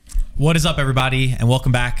What is up, everybody, and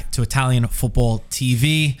welcome back to Italian Football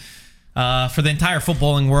TV. For the entire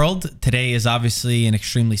footballing world, today is obviously an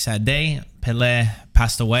extremely sad day. Pelé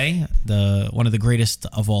passed away, one of the greatest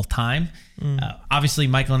of all time. Obviously,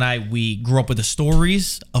 Michael and I, we grew up with the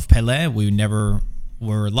stories of Pelé. We never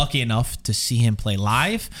were lucky enough to see him play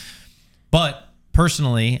live. But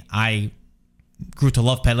personally, I grew to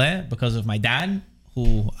love Pelé because of my dad,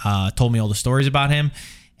 who told me all the stories about him.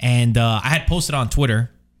 And I had posted on Twitter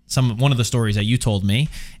one of the stories that you told me,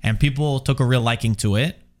 and people took a real liking to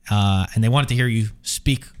it, and they wanted to hear you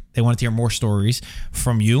speak. They wanted to hear more stories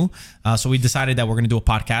from you. So we decided that we're going to do a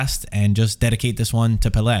podcast and just dedicate this one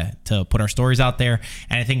to Pelé, to put our stories out there.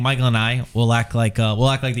 And I think Michael and I will act like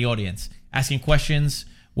the audience, asking questions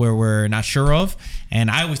where we're not sure of.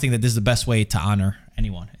 And I always think that this is the best way to honor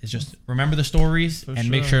anyone, is just remember the stories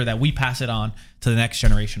make sure that we pass it on to the next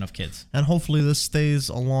generation of kids. And hopefully this stays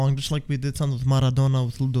along, just like we did something with Maradona,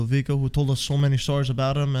 with Ludovico, who told us so many stories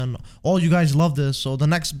about him, and all you guys love this. So the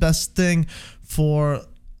next best thing for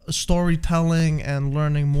storytelling and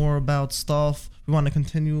learning more about stuff, we want to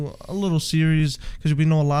continue a little series because we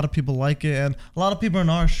know a lot of people like it, and a lot of people in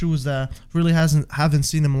our shoes that really haven't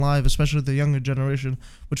seen him live, especially the younger generation,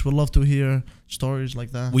 which would love to hear stories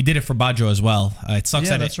like that. We did it for Baggio as well. It sucks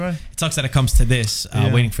It sucks that it comes to this,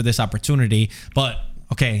 waiting for this opportunity. But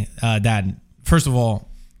okay, Dad. First of all,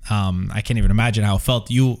 I can't even imagine how it felt.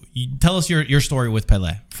 You tell us your story with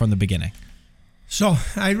Pelé from the beginning. So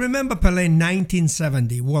I remember Pelé in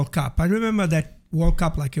 1970 World Cup. I remember that World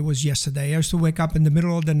Cup like it was yesterday. I used to wake up in the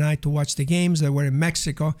middle of the night to watch the games. They were in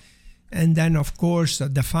Mexico. And then, of course,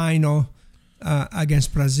 the final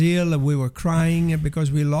against Brazil, we were crying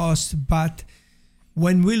because we lost. But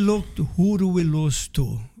when we looked, who do we lose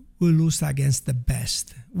to? We lost against the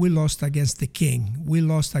best. We lost against the king. We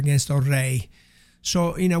lost against Orey.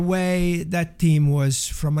 So in a way, that team was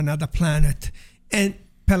from another planet. And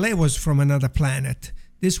Pelé was from another planet.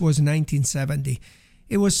 This was 1970.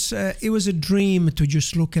 It was a dream to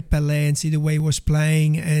just look at Pelé and see the way he was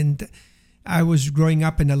playing. And I was growing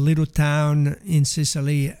up in a little town in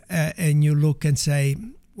Sicily, and you look and say,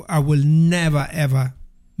 I will never, ever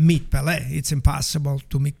meet Pelé. It's impossible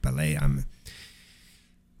to meet Pelé.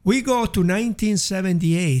 We go to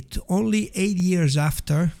 1978, only 8 years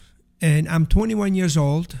after, and I'm 21 years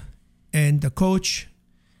old, and the coach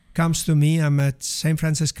comes to me. I'm at St.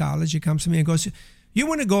 Francis College. He comes to me and goes, you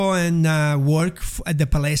want to go and work at the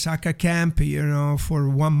Pelé soccer camp, for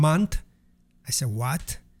 1 month? I said,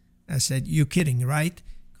 what? I said, you're kidding, right?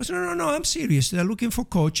 He goes, no, I'm serious. They're looking for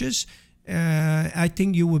coaches. I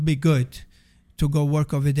think you would be good to go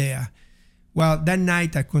work over there. Well, that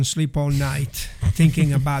night I couldn't sleep all night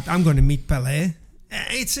thinking about, I'm going to meet Pelé.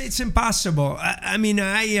 It's impossible.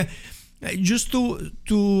 I just to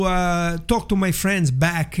talk to my friends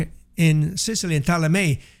back in Sicily and tell them,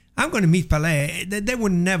 hey, I'm going to meet Pelé. They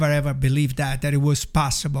would never, ever believe that it was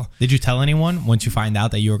possible. Did you tell anyone once you find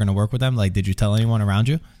out that you were going to work with them? Like, did you tell anyone around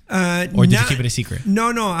you? Or did you keep it a secret?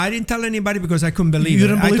 No, I didn't tell anybody because I couldn't believe you it.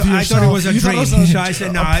 Didn't believe I thought it was a dream. So I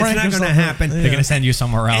said, no, it's not going to happen. They're going to send you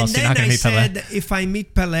somewhere else. You're not going to meet Pelé. And then I said, if I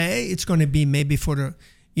meet Pelé, it's going to be maybe from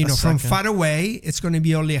far away. It's going to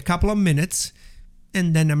be only a couple of minutes.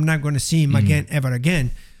 And then I'm not going to see him ever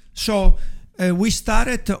again. So we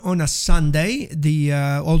started on a Sunday.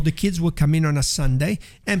 All the kids would come in on a Sunday,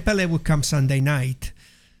 and Pelé would come Sunday night.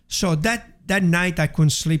 So that night I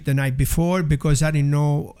couldn't sleep the night before because I didn't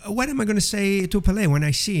know, what am I going to say to Pelé when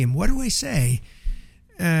I see him? What do I say?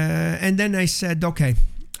 And then I said, okay,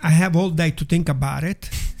 I have all day to think about it.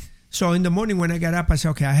 So in the morning when I got up, I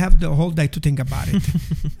said, okay, I have the whole day to think about it.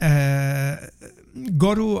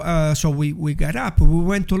 So we got up, we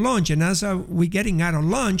went to lunch, and as we getting out of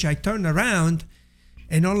lunch, I turned around,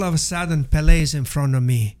 and all of a sudden, Pelé is in front of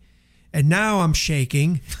me. And now I'm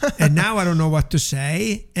shaking, and now I don't know what to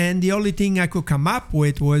say. And the only thing I could come up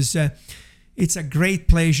with was, it's a great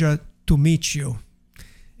pleasure to meet you.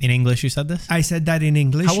 In English, you said this? I said that in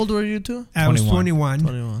English. How old were you two? I was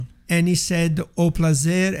 21. And he said, "O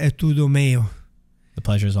placer è tutto mio." The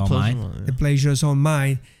pleasure is all mine. The pleasure is all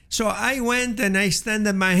mine. So I went and I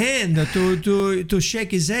extended my hand to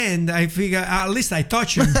shake his hand. I figure at least I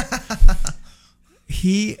touched him.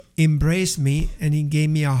 He embraced me and he gave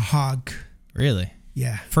me a hug. Really?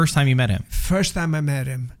 Yeah. First time you met him? First time I met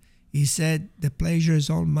him. He said, the pleasure is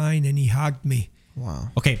all mine, and he hugged me.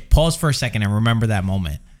 Wow. Okay, pause for a second and remember that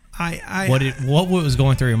moment. What was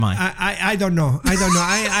going through your mind? I don't know.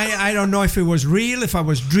 I don't know if it was real, if I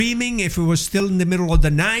was dreaming, if it was still in the middle of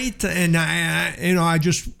the night, and I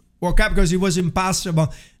just woke up because it was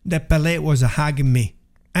impossible that Pelé was hugging me.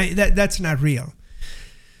 That's not real.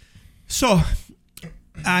 So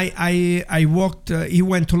I walked. He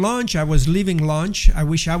went to lunch. I was leaving lunch. I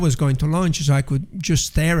wish I was going to lunch so I could just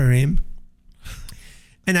stare at him.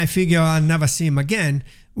 And I figure I'll never see him again.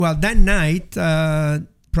 Well, that night,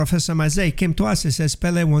 Professor Mazet came to us and says,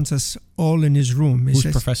 Pele wants us all in his room. He Who's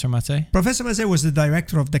says, Professor Mazet? Professor Mazet was the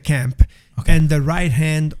director of the camp and the right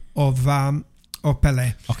hand of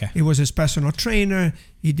Pele. Okay. He was his personal trainer.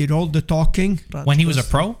 He did all the talking. When he was a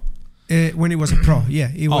pro? When he was a pro, yeah.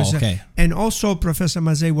 He was, okay. And also Professor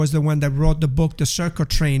Mazet was the one that wrote the book, The Circuit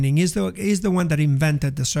Training. He's the one that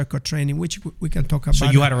invented the circuit training, which we can talk about. So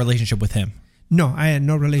you had a relationship with him? No, I had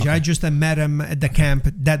no relation. Okay. I just met him at the camp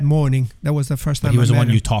that morning. That was the first time He was I the met one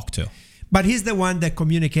him. you talked to? But he's the one that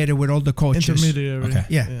communicated with all the coaches. Intermediary. Okay.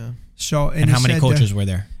 Yeah. So And he how many said, coaches were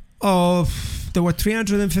there? There were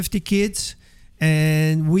 350 kids,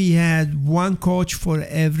 and we had one coach for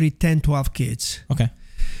every 10, 12 kids. Okay.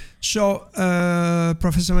 So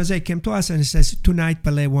Professor Mazet came to us and he says, tonight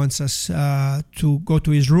Pele wants us to go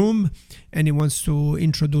to his room and he wants to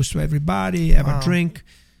introduce to everybody, have a drink.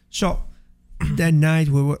 So that night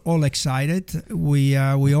we were all excited. We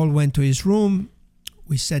all went to his room.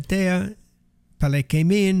 We sat there. Pele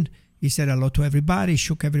came in. He said hello to everybody,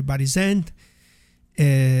 shook everybody's hand.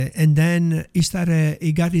 And then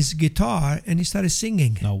he got his guitar and he started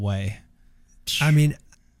singing. No way. I mean,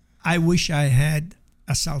 I wish I had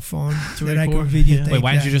a cell phone To that I could record, videotape. yeah. Wait,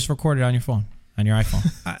 why didn't that. you just record it on your phone, on your iPhone?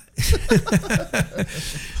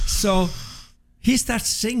 So he starts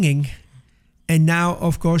singing, and now,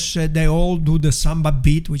 of course, they all do the samba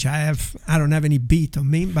beat, which I don't have any beat on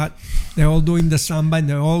me, but they're all doing the samba, and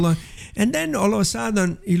they're all. And then all of a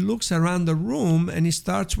sudden, he looks around the room, and he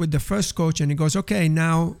starts with the first coach, and he goes, "Okay,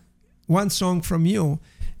 now one song from you,"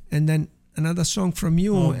 and then another song from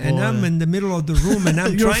you, Oh, and boy. I'm in the middle of the room, and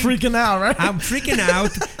I'm You're trying. freaking out, right? I'm freaking out,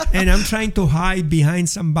 and I'm trying to hide behind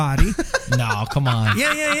somebody. No, come on.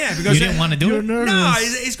 Yeah. Because You didn't want to do You're it? nervous. No,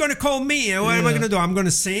 he's going to call me. What am I Yeah. going to do? I'm going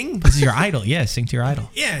to sing. This is your idol. Yeah, sing to your idol.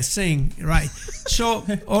 Yeah, sing. Right. So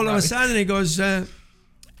all of a sudden he goes,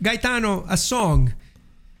 Gaetano, a song.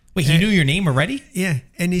 Wait, he knew your name already? Yeah.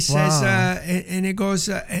 And he says, Wow. and he goes,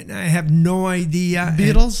 and I have no idea.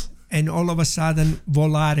 Beatles? And all of a sudden,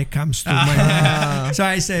 Volare comes to my mind. So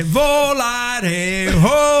I say, Volare,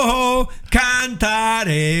 ho, ho,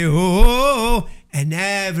 cantare, ho. And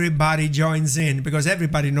everybody joins in because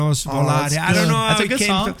everybody knows Volare. that's I don't good. know how That's a it good came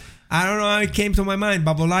song. I don't know how it came to my mind,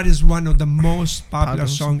 but Volare is one of the most popular Popular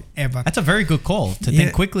songs ever. That's a very good call to Yeah.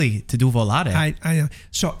 think quickly to do Volare. I know.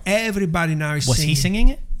 So everybody now is Was singing. he singing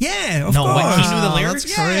it? Yeah, of No way. course. He knew the Wow, lyrics?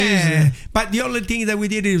 that's Yeah. crazy. But the only thing that we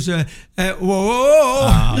did is,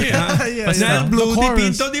 whoa, okay. yeah, Yeah, But yeah. nel still. blu The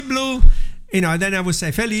chorus. dipinto di blu. You know, then I would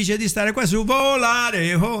say, felice di stare qua su,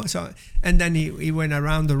 volare, ho. So, and then he went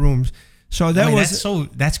around the rooms. So that I mean, was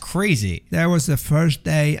that's crazy. that was the first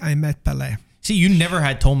day I met Pele. See, you never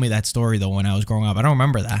had told me that story though when I was growing up. I don't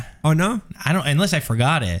remember that. Oh no? I don't unless I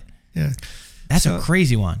forgot it. Yeah. That's So- a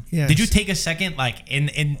crazy one. yes. Did you take a second, like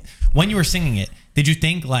in when you were singing it? Did you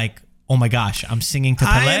think like, oh my gosh, I'm singing to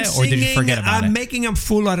I Pele, am or did you singing, forget about I'm it? making a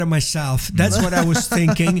fool out of myself. That's what I was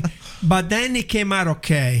thinking. But then it came out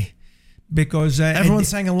okay. Because Everyone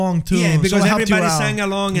sang along too. Yeah, so because it helped you everybody out. sang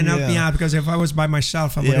along and helped me Yeah. out. Because if I was by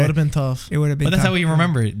myself, I Yeah, it would would have been tough. It would have been. But that's tough. how you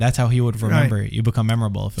remember it. That's how he would remember it. You become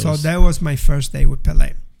memorable. If it So was, that was my first day with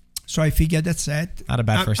Pele. So I figured that's it. Not a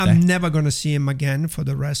bad first I'm day. never going to see him again for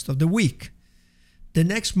the rest of the week. The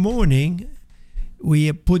next morning, we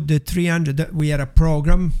put the 300. We had a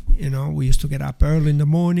program. You know, we used to get up early in the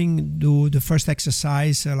morning, do the first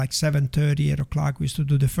exercise like 7:30, 8 o'clock. We used to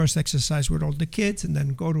do the first exercise with all the kids, and then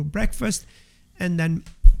go to breakfast. And then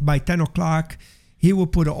by 10 o'clock, he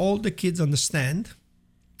would put all the kids on the stand.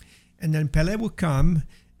 And then Pele would come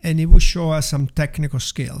and he would show us some technical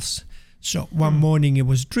skills. So one morning it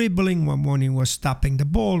was dribbling, one morning was stopping the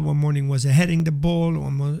ball, one morning was heading the ball,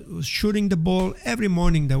 one was shooting the ball. Every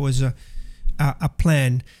morning there was a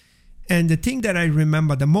plan. And the thing that I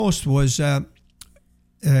remember the most was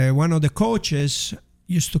one of the coaches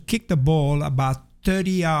used to kick the ball about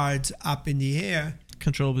 30 yards up in the air.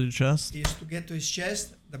 Control with your chest. He used to get to his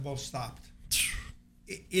chest, the ball stopped.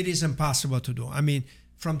 It is impossible to do. I mean,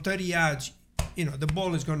 from 30 yards, you know, the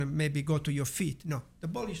ball is going to maybe go to your feet. No, the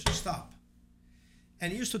ball used to stop.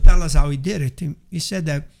 And he used to tell us how he did it. He said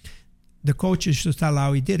that the coach used to tell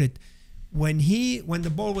how he did it. When the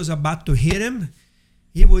ball was about to hit him,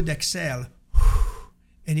 he would exhale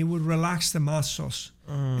and he would relax the muscles.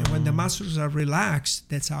 And when the muscles are relaxed,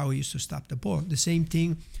 that's how he used to stop the ball. The same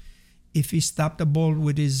thing, if he stopped the ball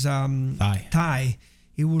with his thigh,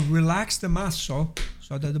 he would relax the muscle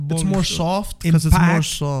so that the ball It's more would soft because it's more impact,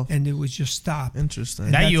 soft. and it would just stop. Interesting.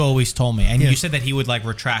 And That that's- you always told me, and Yeah. you said that he would like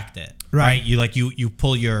retract it, Right. right? You like you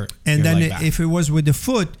pull your And your then leg back. if it was with the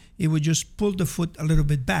foot, he would just pull the foot a little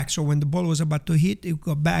bit back. So when the ball was about to hit, it would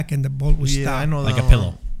go back and the ball would Yeah, stop. I know like that a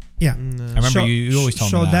pillow. Yeah. I remember you always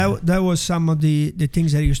told so me that. So that was some of the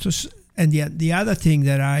things that I used to. And the other thing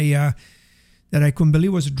that I couldn't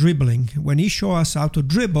believe was dribbling. When he showed us how to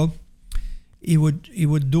dribble, he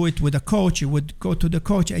would do it with a coach. He would go to the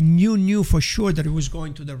coach, and you knew for sure that it was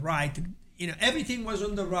going to the right. You know, everything was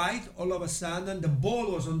on the right. All of a sudden, the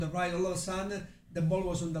ball was on the right. All of a sudden, the ball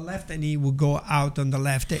was on the left, and he would go out on the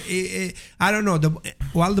left. I don't know.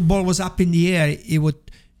 While the ball was up in the air, he would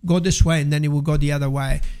go this way, and then he would go the other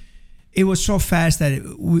way. It was so fast that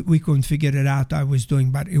we couldn't figure it out. I was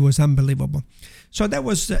doing, but it was unbelievable. So that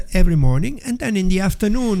was every morning, and then in the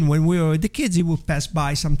afternoon when we were with the kids, he would pass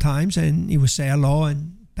by sometimes, and he would say hello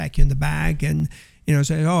and pack you in the bag, and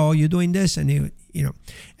say, "Oh, you're doing this," and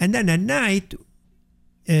and then at night,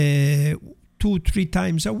 2-3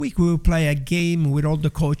 times a week, we would play a game with all the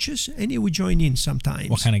coaches, and he would join in sometimes.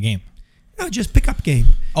 What kind of game? No, just pick up game.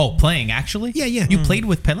 Oh, playing actually? Yeah, yeah. You played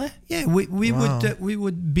with Pele? Yeah, we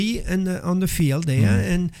would be on the field there,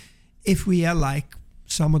 and if we had like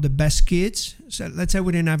some of the best kids, so let's say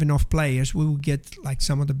we didn't have enough players, we would get like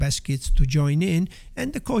some of the best kids to join in,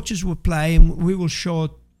 and the coaches would play, and we will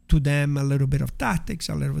show to them a little bit of tactics,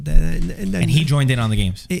 a little bit, and then And he joined in on the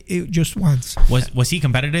games. it just once. Was he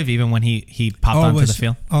competitive even when he popped onto the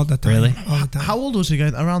field? All the time. Really? All the time. How old was he,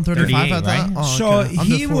 guys? Around 35 at 38, that? right? Oh, So okay.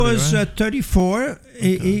 Under he 40, was right? 34.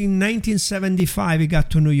 In 1975, he got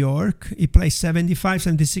to New York. He played 75,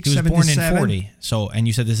 76, He was born 77. in 40. So, and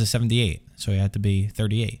you said this is 78. So he had to be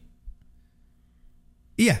 38.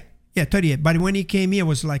 Yeah, 38. But when he came here, it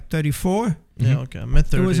was like 34. Yeah, okay.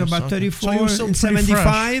 Mid-30s. It was about okay. 34 So he was still in pretty fresh.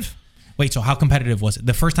 75. Wait, so how competitive was it?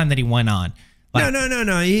 The first time that he went on? Like,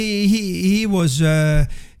 No. He was,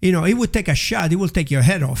 he would take a shot. He will take your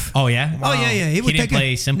head off. Oh, yeah? Oh, yeah. He would didn't take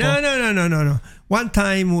play simple? No. One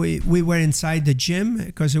time we were inside the gym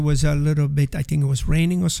because it was a little bit, I think it was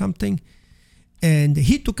raining or something. And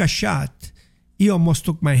he took a shot. He almost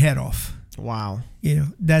took my head off. Wow.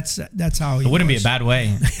 That's how he It wouldn't be was. a bad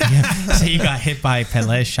way. Say you got hit by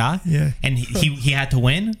Pele's shot, Yeah. and he had to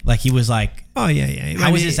win. Like he was like, Oh, yeah.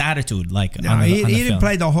 how was his attitude? Like No, on the, he on the didn't field?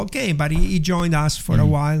 play the whole game, but he joined us for a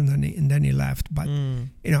while, and then he left. But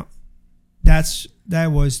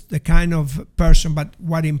that was the kind of person. But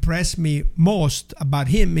what impressed me most about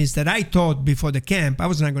him is that I thought before the camp I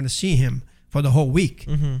was not going to see him for the whole week.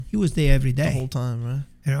 He was there every day. The whole time,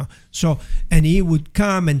 right? So, and he would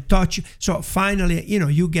come and touch you. So finally,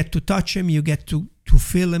 you get to touch him, you get to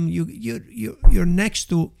feel him. You're next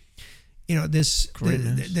to, this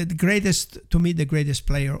the greatest, to me, the greatest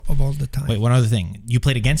player of all the time. Wait, one other thing. You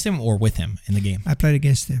played against him or with him in the game? I played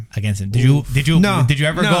against him. Against him. Did you No. Did you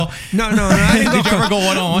ever go? No. I didn't Did you ever go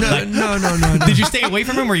one on one? No. Did you stay away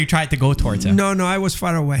from him or you tried to go towards him? No, I was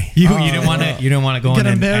far away. You didn't want to go Get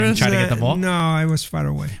in and embarrassed? try to get the ball. No, I was far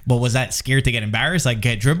away. But was that scared to get embarrassed, like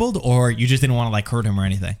get dribbled, or you just didn't want to like hurt him or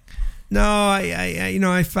anything? No,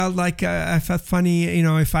 I felt like I felt funny,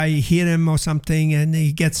 if I hit him or something and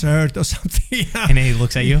he gets hurt or something. And then he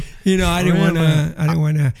looks at you. I didn't Really?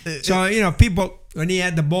 want to. So people, when he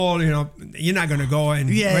had the ball, you're not gonna go and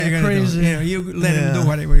Yeah, what are you gonna crazy. do? You let him do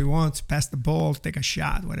whatever he wants, pass the ball, take a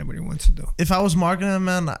shot, whatever he wants to do. If I was marking him,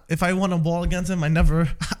 man, if I won a ball against him,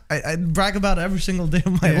 I'd brag about it every single day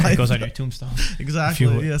of my It life. goes on your tombstone. Exactly.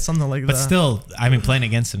 If you- Yeah, something like But that. still, I mean, playing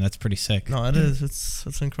against him, that's pretty sick. No, it is.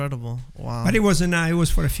 It's incredible. Wow. But it wasn't. It was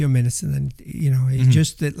for a few minutes, and then he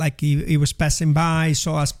just like he was passing by,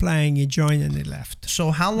 saw us playing, he joined, and he left.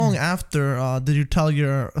 So how long after did you tell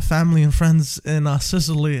your family and friends in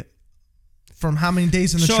Sicily? From how many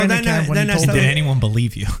days in the So training then camp when then you I told Did started- them? anyone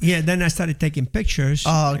believe you? Yeah, then I started taking pictures.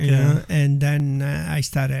 Oh, okay. And then I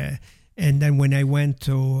started, and then when I went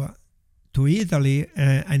to Italy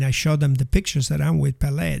and I showed them the pictures that I'm with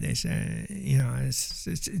Pelé, they say,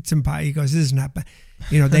 it's impossible because this is not,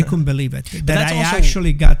 they couldn't believe it that that's I also-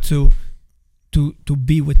 actually got to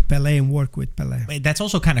be with Pelé and work with Pelé. Wait, that's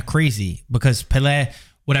also kind of crazy because Pelé,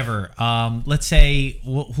 whatever, let's say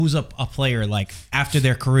who's a player like after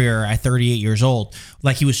their career at 38 years old,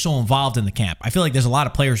 like he was so involved in the camp. I feel like there's a lot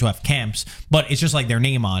of players who have camps, but it's just like their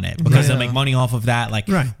name on it because they'll make money off of that. Like,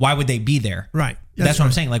 Right. why would they be there? Right. That's what I'm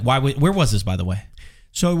right. saying. Like, where was this, by the way?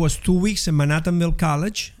 So it was 2 weeks in Manhattanville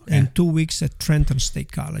College and 2 weeks at Trenton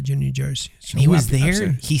State College in New Jersey. So He was there.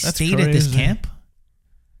 absolutely He That's stayed at this crazy. camp.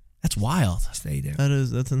 That's wild. stayed there.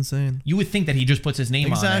 That's insane. You would think that he just puts his name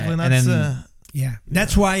Exactly. on it, That's and then Yeah,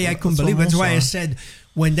 that's why I couldn't believe it. That's why I said,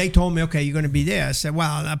 when they told me, okay, you're going to be there, I said,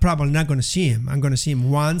 well, I'm probably not going to see him. I'm going to see him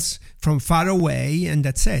once from far away, and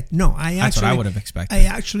that's it. No, that's what I would have expected. I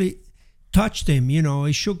actually touched him,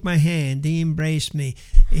 he shook my hand, he embraced me,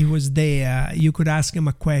 he was there. You could ask him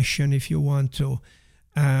a question if you want to.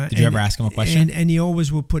 Did you ever ask him a question? And he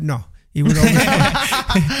always would put, no, he would always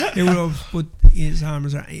he would always put his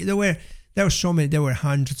arms around. There were so many. There were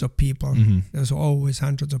hundreds of people. Mm-hmm. There was always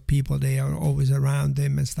hundreds of people. They are always around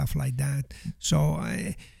him and stuff like that. So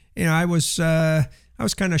I was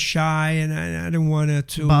kind of shy, and I didn't want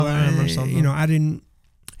to bother him or something. I didn't.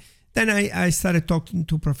 Then I started talking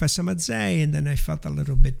to Professor Mazzei, and then I felt a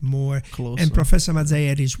little bit more closer. And Professor Mazzei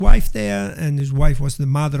had his wife there, and his wife was the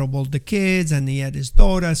mother of all the kids, and he had his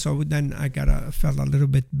daughter. So then I felt a little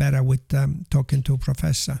bit better with talking to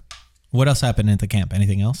Professor. What else happened at the camp?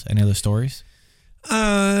 Anything else? Any other stories?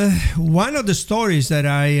 One of the stories that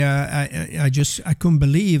I couldn't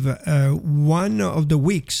believe. One of the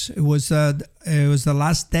weeks, it was the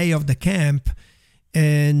last day of the camp,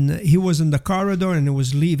 and he was in the corridor and he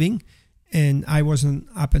was leaving, and I wasn't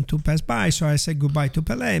happened to pass by, so I said goodbye to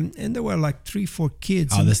Pelé, and there were like 3-4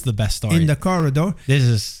 kids. Oh, this is the best story in the corridor. This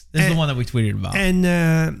is the one that we tweeted about. And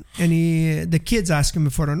the kids asked him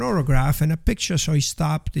for an autograph and a picture, so he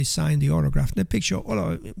stopped. He signed the autograph. The picture,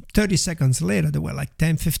 30 seconds later, there were like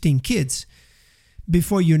 10, 15 kids.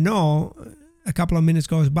 Before you know, a couple of minutes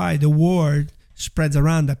goes by, the word spreads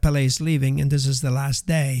around that Pelé is leaving, and this is the last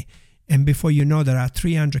day. And before you know, there are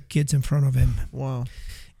 300 kids in front of him. Wow.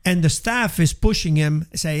 And the staff is pushing him,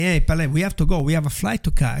 saying, hey, Pelé, we have to go. We have a flight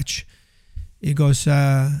to catch. He goes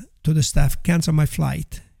to the staff, cancel my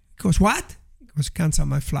flight. He goes, what? He goes, cancel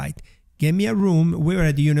my flight. Give me a room. We were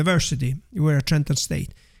at the university. We were at Trenton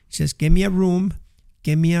State. He says, give me a room,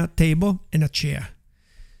 give me a table and a chair.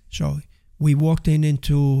 So we walked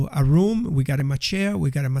into a room. We got him a chair.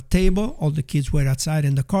 We got him a table. All the kids were outside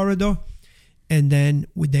in the corridor. And then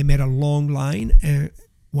they made a long line.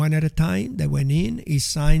 One at a time, they went in. He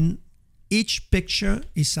signed each picture.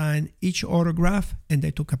 He signed each autograph. And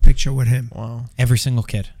they took a picture with him. Wow. Every single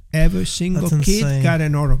kid. Every single kid got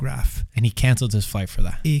an autograph. And he canceled his flight for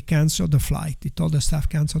that. He canceled the flight. He told the staff,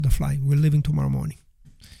 cancel the flight. We're leaving tomorrow morning.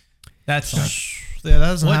 That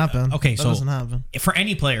doesn't happen. Okay, that so doesn't happen. For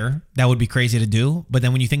any player, that would be crazy to do. But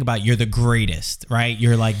then when you think about it, you're the greatest, right?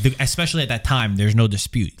 You're like, especially at that time, there's no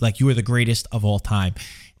dispute. Like, you were the greatest of all time.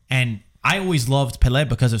 And I always loved Pelé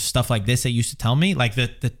because of stuff like this they used to tell me, like the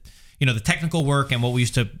technical work and what we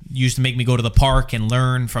used to make me go to the park and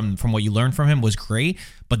learn from what you learned from him was great.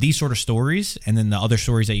 But these sort of stories, and then the other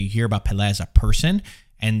stories that you hear about Pelé as a person,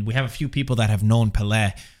 and we have a few people that have known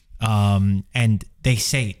Pelé, and they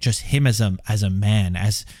say just him as a man,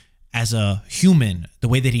 as a human, the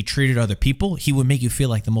way that he treated other people, he would make you feel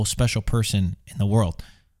like the most special person in the world.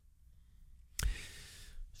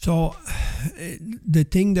 So the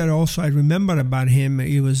thing that also I remember about him,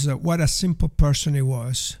 it was what a simple person he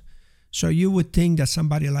was. So you would think that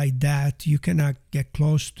somebody like that you cannot get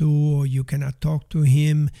close to or you cannot talk to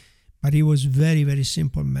him, but he was very, very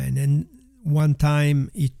simple man. And one time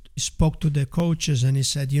he spoke to the coaches and he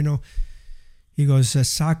said, he goes,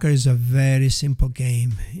 soccer is a very simple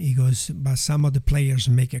game. He goes, but some of the players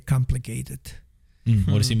make it complicated.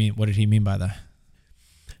 What does he mean? What did he mean by that?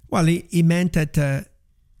 Well, he meant that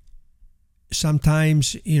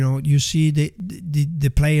sometimes, you see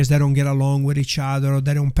the players that don't get along with each other, or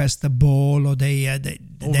they don't pass the ball, or they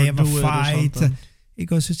have a fight. He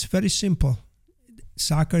goes, it's very simple.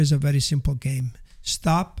 Soccer is a very simple game.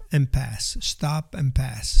 Stop and pass. Stop and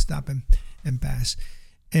pass. Stop and pass.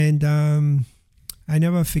 And I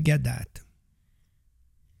never forget that.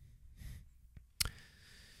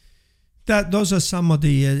 Those are some of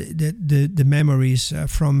the memories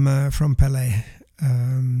from Pelé.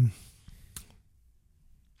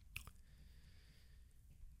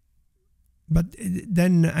 But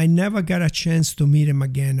then I never got a chance to meet him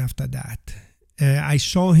again after that. I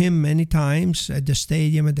saw him many times at the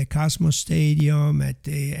stadium, at the Cosmos Stadium,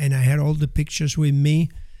 and I had all the pictures with me,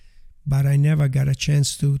 but I never got a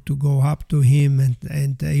chance to go up to him,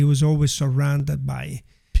 and he was always surrounded by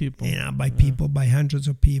people, people, by hundreds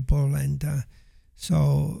of people, and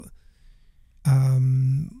so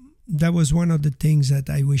that was one of the things that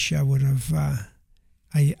I wish I would have.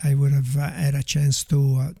 I would have had a chance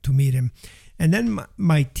to meet him. And then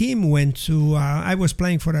my team went to, I was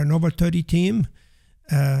playing for an over 30 team,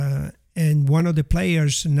 and one of the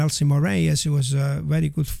players, Nelson Moraes, who was a very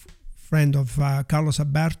good friend of Carlos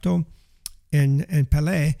Alberto and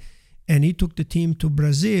Pelé, and he took the team to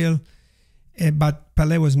Brazil, but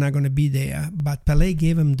Pelé was not going to be there. But Pelé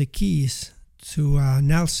gave him the keys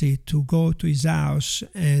Nelsie to go to his house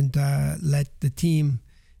and let the team,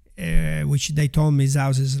 which they told me his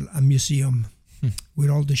house is a museum with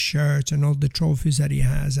all the shirts and all the trophies that he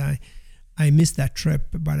has. I missed that trip,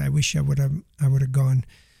 but I wish I would have gone.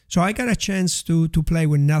 So I got a chance to play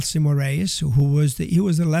with Nelsie Moraes, who was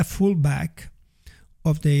the left fullback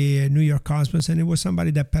of the New York Cosmos, and it was somebody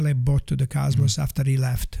that Pele brought to the Cosmos after he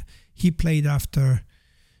left. He played after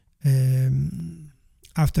him,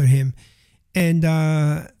 and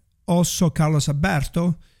also Carlos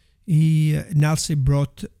Alberto. Nelsie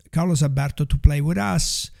brought Carlos Alberto to play with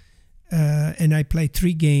us, and I played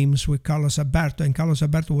 3 games with Carlos Alberto, and Carlos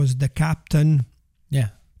Alberto was the captain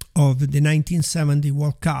of the 1970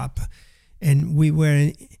 World Cup, and we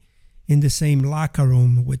were in the same locker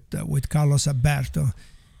room with Carlos Alberto,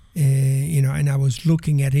 and I was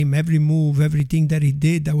looking at him, every move, everything that he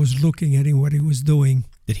did. I was looking at him, what he was doing.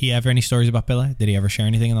 Did he have any stories about Pele? Did he ever share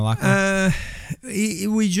anything in the locker room?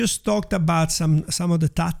 We just talked about some of the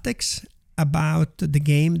tactics about the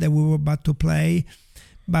game that we were about to play,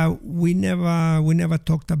 but we never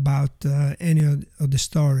talked about any of the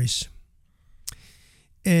stories.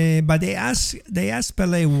 But they asked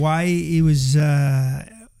Pele why he was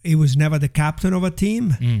never the captain of a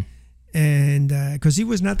team, and because he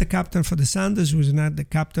was not the captain for the Santos, he was not the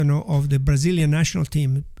captain of the Brazilian national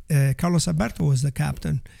team. Carlos Alberto was the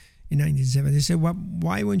captain in 1970. They said, well,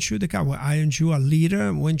 why weren't you the captain? Well, aren't you a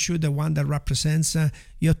leader? Weren't you the one that represents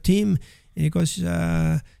your team? And he goes,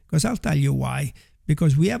 because I'll tell you why.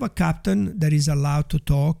 Because we have a captain that is allowed to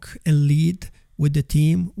talk and lead with the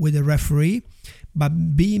team, with the referee.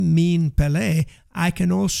 But being me and Pele, I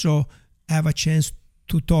can also have a chance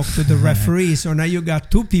to talk to the referee. So now you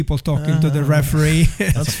got 2 people talking to the referee.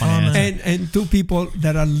 That's fun. and 2 people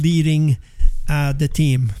that are leading the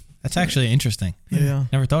team. That's actually interesting. Yeah.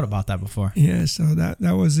 Never thought about that before. Yeah, so that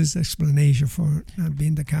was his explanation for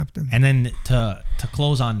being the captain. And then to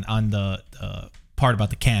close on the part about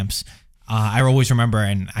the camps, I always remember,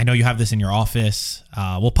 and I know you have this in your office,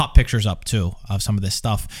 we'll pop pictures up too of some of this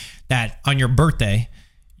stuff, that on your birthday,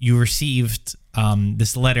 you received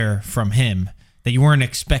this letter from him that you weren't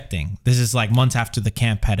expecting. This is like months after the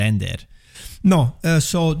camp had ended. No,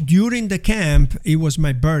 so during the camp, it was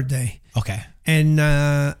my birthday. Okay. And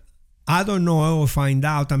I don't know, I will find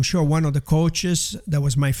out. I'm sure one of the coaches that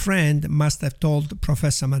was my friend must have told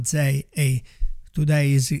Professor Mazzei, hey,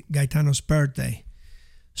 today is Gaetano's birthday.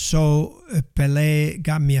 So Pele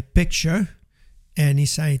got me a picture and he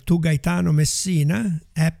said, to Gaetano Messina,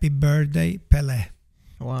 happy birthday, Pele.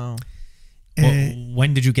 Wow.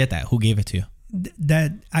 When did you get that? Who gave it to you?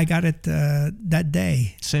 That I got it that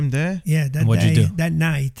day. Same day? Yeah, that What'd day, you do? that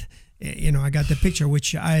night. I got the picture,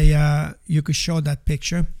 which you could show that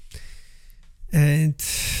picture. And,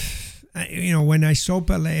 when I saw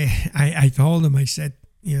Pele, I told him, I said,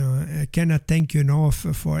 I cannot thank you enough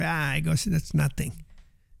for, he goes, that's nothing.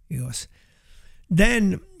 He goes.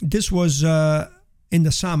 Then this was in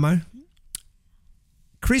the summer.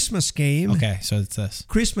 Christmas came. Okay, so it's this.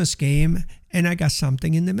 Christmas came, and I got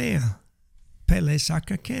something in the mail. Pele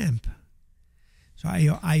soccer camp. So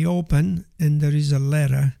I open, and there is a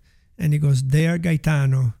letter, and it goes, Dear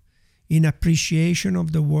Gaetano, in appreciation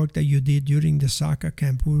of the work that you did during the soccer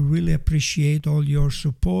camp, we really appreciate all your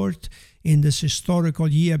support in this historical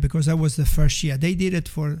year, because that was the first year. They did it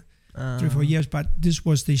for 3 or 4 years, but this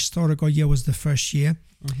was the historical year, was the first year.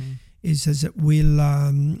 Mm-hmm. It says that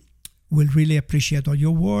we'll really appreciate all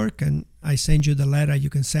your work, and I send you the letter, you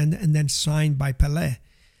can send it, and then signed by Pele.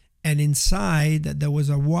 And inside there was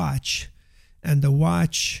a watch, and the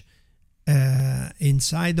watch,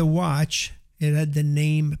 inside the watch, it had the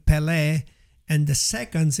name Pele, and the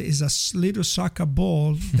seconds is a little soccer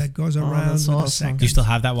ball that goes around with the seconds. Do you still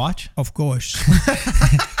have that watch? Of course.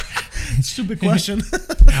 Stupid question.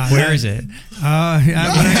 Where is it? I'm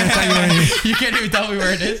not gonna tell you where it is. You can't even tell me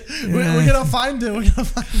where it is. We're gonna find it.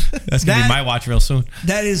 That's gonna be my watch real soon.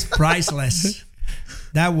 That is priceless.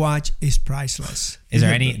 That watch is priceless. Is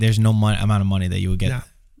there any? There's no amount of money that you would get. No.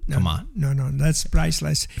 Come on. No, that's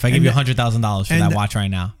priceless. If I give you $100,000 for that watch right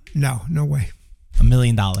now, no way. $1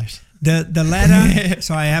 million. The letter.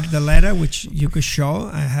 So I have the letter, which you could show.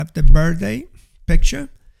 I have the birthday picture,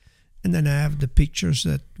 and then I have the pictures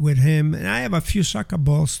that with him, and I have a few soccer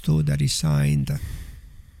balls too that he signed,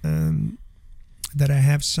 that I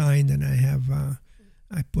have signed, and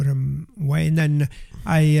I put them away, and then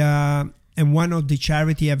in one of the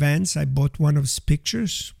charity events, I bought one of his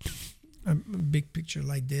pictures, a big picture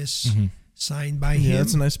like this, signed by him. Yeah,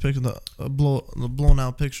 that's a nice picture. The blown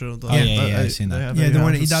out picture of the. I've seen that. Yeah, the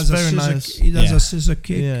one he does a scissor. He does a scissor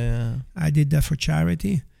kick. Yeah. I did that for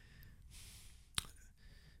charity.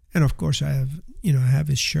 And of course, I have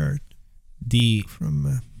his shirt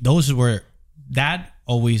from. Those were that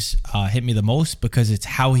always hit me the most because it's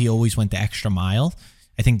how he always went the extra mile.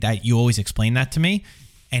 I think that you always explained that to me,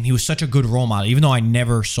 and he was such a good role model, even though I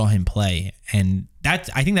never saw him play. And I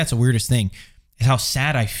think that's the weirdest thing is how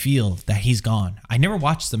sad I feel that he's gone. I never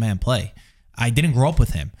watched the man play. I didn't grow up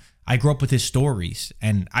with him. I grew up with his stories,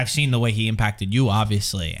 and I've seen the way he impacted you,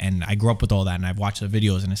 obviously, and I grew up with all that, and I've watched the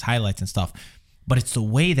videos and his highlights and stuff. But it's the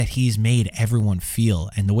way that he's made everyone feel,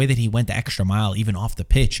 and the way that he went the extra mile, even off the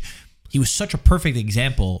pitch. He was such a perfect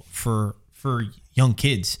example for young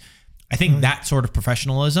kids. I think that sort of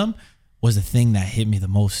professionalism was the thing that hit me the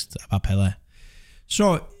most about Pelé.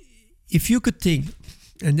 So, if you could think,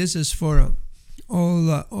 and this is for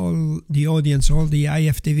all the audience, all the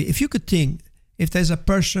IFTV, if you could think, if there's a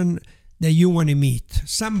person that you want to meet,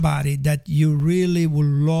 somebody that you really would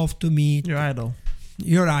love to meet, Your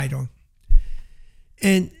idol.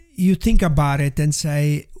 and you think about it and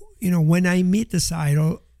say, when I meet this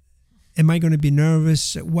idol, am I going to be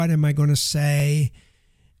nervous? What am I going to say?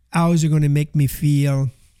 How is it going to make me feel?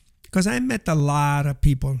 Because I met a lot of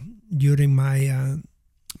people during my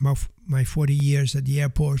 40 years at the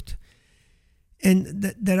airport. And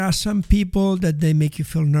there are some people that they make you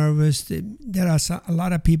feel nervous. There are a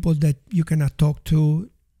lot of people that you cannot talk to.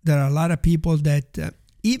 There are a lot of people that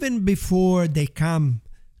even before they come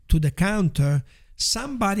to the counter,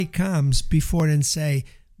 somebody comes before and say,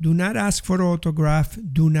 do not ask for autograph.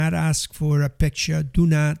 Do not ask for a picture. Do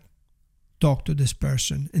not talk to this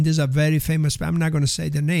person. And these are very famous. I'm not going to say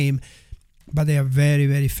the name, but they are very,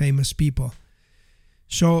 very famous people.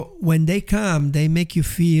 So when they come, they make you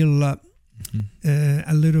feel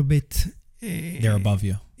a little bit. They're above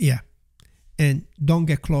you. Yeah. And don't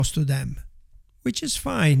get close to them, which is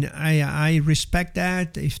fine. I respect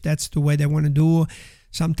that if that's the way they want to do.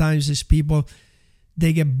 Sometimes these people,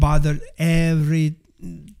 they get bothered every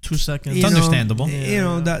 2 seconds. It's understandable.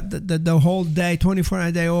 The whole day, 24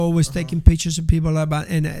 hours, they're always taking pictures of people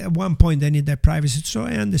and at one point they need their privacy. So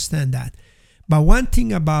I understand that. But one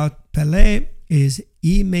thing about Pelé is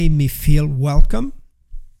he made me feel welcome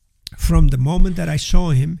from the moment that I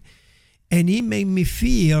saw him, and he made me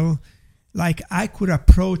feel like I could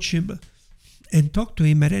approach him and talk to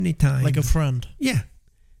him at any time, Like a friend. Yeah,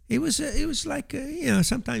 it was like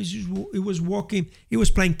sometimes he was walking. He was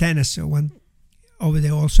playing tennis over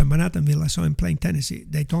there also in Manhattanville. I saw him playing tennis.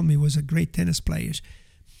 They told me he was a great tennis player,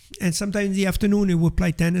 and sometimes in the afternoon he would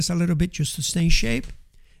play tennis a little bit just to stay in shape,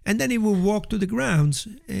 and then he would walk to the grounds,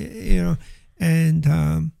 and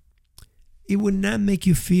it would not make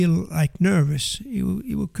you feel like nervous. He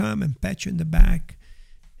would come and pat you in the back.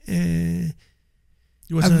 He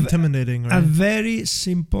wasn't intimidating, right? A very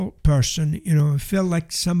simple person, feel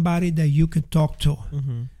like somebody that you can talk to,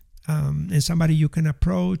 and somebody you can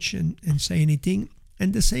approach and say anything.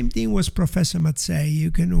 And the same thing was Professor Mazzei.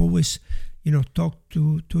 You can always, talk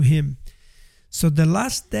to him. So the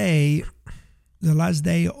last day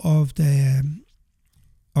of the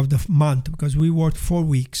month, because we worked 4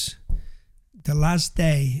 weeks, the last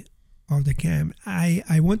day of the camp,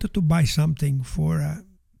 I wanted to buy something for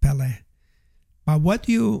Pelé. But what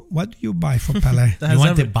do you buy for Pelé? You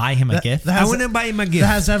want to buy him a gift? I want to buy him a gift.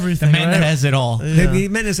 That has everything. The man right? that has it all. The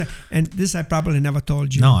man is, and this I probably never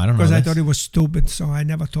told you. No, I don't know because I this. thought it was stupid, so I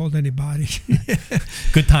never told anybody.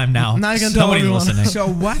 Good time now. Now you can tell Nobody's everyone. listening. So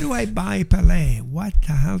what do I buy Pelé? What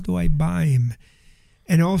the hell do I buy him?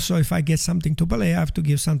 And also, if I get something to Pelé, I have to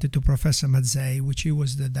give something to Professor Mazzei, which he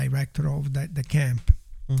was the director of the camp.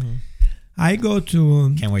 Mm-hmm. I go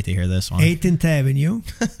to Can't wait to hear this one. 18th Avenue,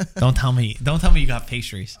 Don't tell me you got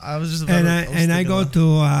pastries. I was just and I go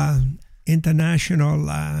to International,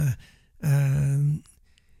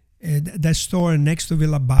 that store next to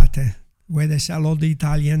Villa Abate, where they sell all the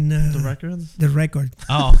Italian the records. the record.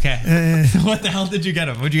 Oh, okay. What the hell did you get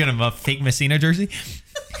him? Would you get him a fake Messina jersey?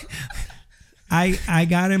 I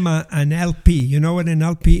got him an LP. You know what an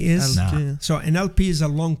LP is? No. So an LP is a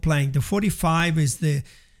long playing. The 45 is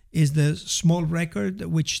the small record,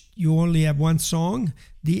 which you only have one song.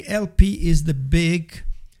 The LP is the big,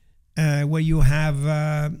 where you have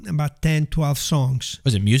about 10, 12 songs.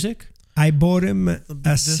 Was it music? I bought him a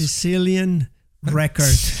disc. Sicilian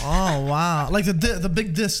record. Oh wow! Like the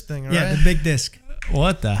big disc thing, right? Yeah, the big disc.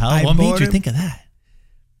 What the hell? I What made bought you him- think of that?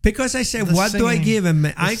 Because I said, The what do I singing. give him?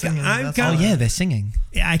 The singing, that's Oh all. yeah, they're singing.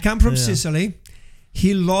 I come from Yeah. Sicily.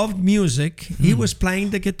 He loved music. He was playing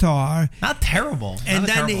the guitar. Not terrible. Not And a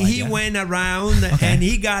then terrible he idea. went around Okay. and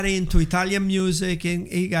he got into Italian music, and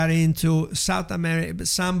he got into South America,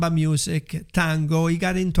 samba music, tango. He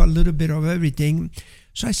got into a little bit of everything.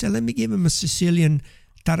 So I said, let me give him a Sicilian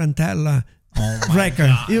tarantella Oh my record.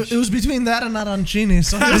 God. It was between that and Arancini.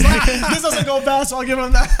 So he was like, this doesn't go fast, so I'll give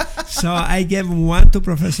him that. So I gave one to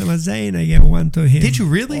Professor Mazzei and I gave one to him. Did you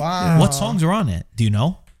really? Wow. What songs are on it? Do you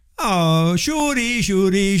know? Oh, shuri,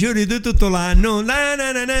 shuri, shuri di tutto l'anno. La,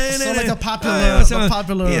 na, na, na, So na, like na. a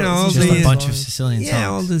popular, you know, all Just a the- bunch of Sicilian Yeah,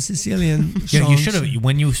 all songs. the Sicilian Yeah, you songs. should have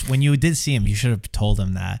when you did see him. You should have told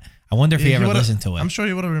him that. I wonder if he ever listened to it. I'm sure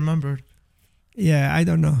he would have remembered. Yeah, I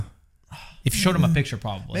don't know. If you showed him a picture,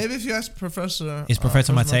 probably. Maybe if you ask Professor. Is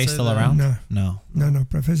Professor Mazzei still around? No. No. No,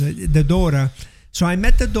 Professor. The daughter. So I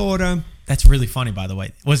met the daughter. That's really funny, by the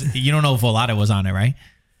way. You don't know if Volare was on it, right?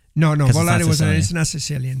 No, 'Cause it's not Volare was Sicilian. it's not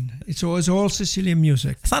Sicilian. It's all Sicilian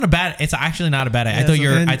music. It's actually not a bad idea.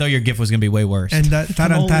 Yeah, I thought your gift was gonna be way worse. And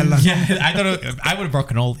Tarantella. yeah, I would have brought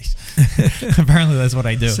cannolis. Apparently, that's what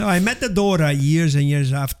I do. So I met the daughter years and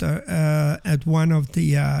years after at one of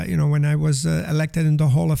the, when I was elected in the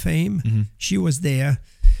Hall of Fame. Mm-hmm. She was there.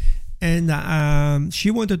 And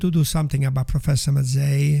she wanted to do something about Professor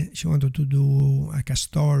Mazzei. She wanted to do like a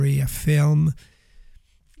story, a film.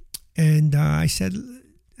 And I said,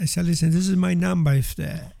 listen, this is my number. If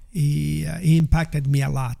he impacted me a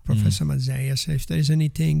lot, Professor Mazzei. I said, if there's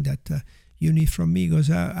anything that you need from me, because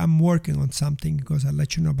I'm working on something, because I'll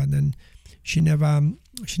let you know. But then she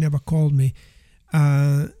never called me.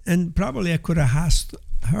 And probably I could have asked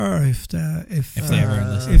her if they ever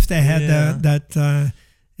listened. if they had Yeah.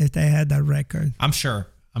 if they had that record. I'm sure.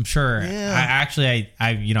 Yeah.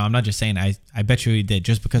 I'm not just saying. I bet you he did,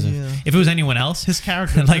 just because of Yeah. if it was anyone else. His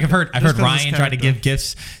character. Like I've heard Just 'cause of Ryan his try to character. give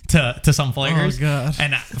gifts to some players. Oh, God.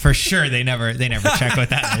 And for sure they never check what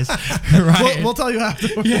that is. Ryan, We'll tell you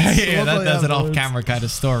afterwards. yeah. We'll tell you That's an afterwards. off-camera kind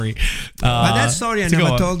of story. But that story I it's a good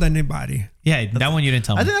never one. told anybody. Yeah, that one you didn't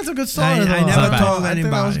tell me. I think that's a good story. I though. never Not told I think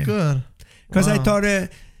that was anybody. good. Because I Wow. thought,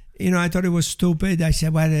 I thought it was stupid. I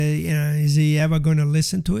said, well, is he ever going to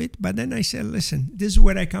listen to it? But then I said, listen, this is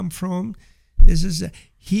where I come from. This is,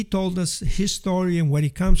 he told us his story and where he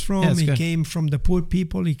comes from. Yeah, that's He good. came from the poor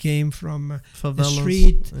people. He came from the Favelas.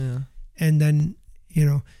 street. Yeah. And then,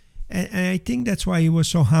 and I think that's why he was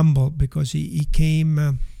so humble, because he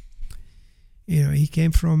came, he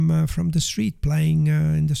came from the street, playing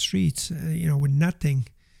in the streets, with nothing.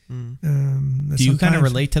 Do you kind of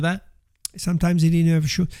relate to that? Sometimes he didn't have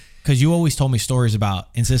shoes. Because you always told me stories about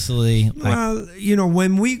in Sicily. Like, Well,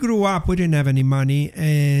 when we grew up, we didn't have any money,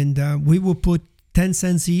 and we would put 10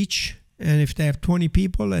 cents each. And if they have 20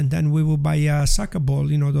 people, and then we would buy a soccer ball,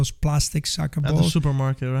 those plastic soccer At the balls.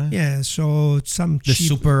 supermarket, right? Yeah, so some the cheap.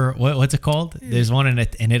 super, what's it called? There's one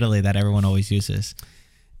in Italy that everyone always uses.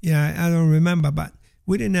 Yeah, I don't remember, but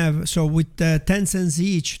we didn't have. So with 10 cents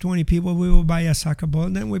each, 20 people, we would buy a soccer ball,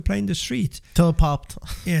 and then we play in the street. Till it popped.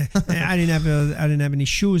 Yeah, and I didn't have any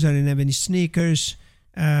shoes. I didn't have any sneakers.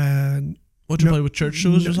 What, you play with church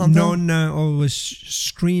shoes or something? None always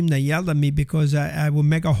screamed and yelled at me because I would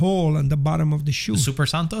make a hole on the bottom of the shoe. The Super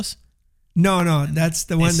Santos? No, that's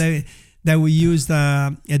the one that we used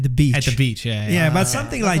at the beach. At the beach, yeah. Yeah, but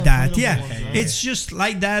something like that. Yeah, it's just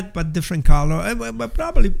like that, but different color. But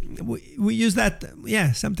probably we use that.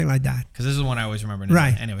 Yeah, something like that. Because this is the one I always remember.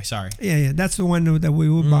 Right. Anyway, sorry. Yeah, that's the one that we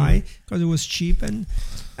would buy because it was cheap, and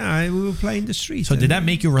we would play in the streets. So did that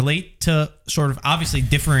make you relate to sort of obviously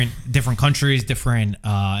different countries, different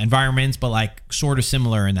environments, but like sort of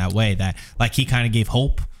similar in that way that like he kind of gave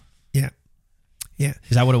hope? Yeah.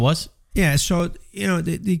 Is that what it was? Yeah, so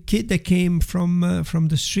the kid that came from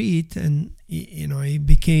the street, and he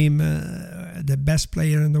became the best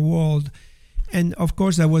player in the world, and of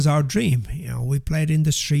course that was our dream. We played in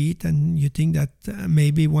the street, and you think that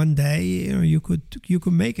maybe one day you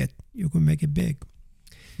could make it, big.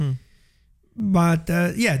 But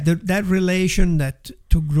that relation, that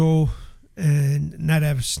to grow and not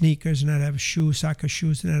have sneakers, not have shoes, soccer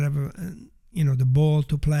shoes, not have the ball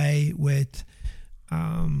to play with.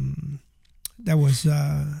 That was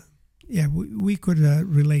we could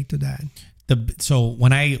relate to that. So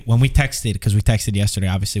when we texted, because we texted yesterday,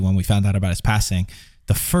 obviously when we found out about his passing,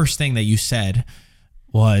 the first thing that you said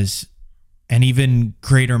was an even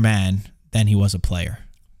greater man than he was a player.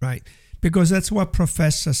 Right, because that's what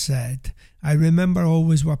Professor said. I remember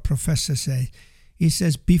always what Professor said. He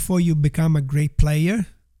says, before you become a great player,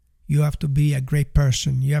 you have to be a great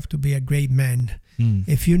person. You have to be a great man.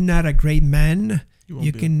 If you're not a great man,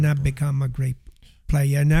 you cannot become a great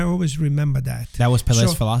player. And I always remember that. That was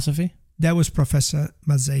Pelé's philosophy? That was Professor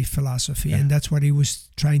Mazzei's philosophy. Yeah. And that's what he was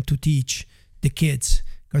trying to teach the kids.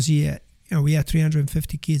 Because we had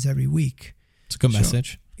 350 kids every week. It's a good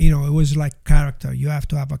message. It was like character. You have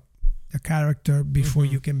to have a character before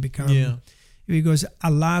you can become. Yeah. because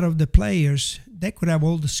a lot of the players, they could have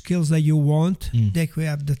all the skills that you want, they could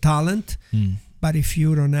have the talent, but if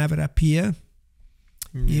you don't have it up here,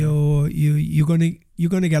 you're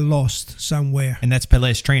gonna get lost somewhere. And that's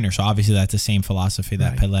Pelé's trainer, so obviously that's the same philosophy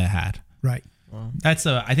that Pelé had. Right. Wow.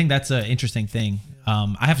 I think that's an interesting thing.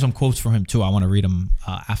 I have some quotes from him too. I want to read them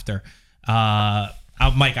after.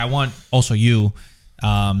 Mike, I want also you,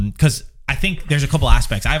 because I think there's a couple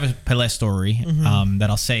aspects. I have a Pelé story that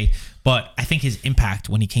I'll say, but I think his impact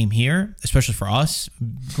when he came here, especially for us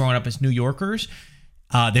growing up as New Yorkers,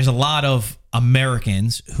 there's a lot of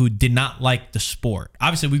Americans who did not like the sport.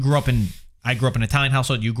 Obviously, I grew up in an Italian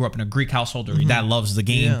household. You grew up in a Greek household, or your dad loves the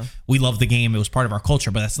game. Yeah. We love the game. It was part of our culture,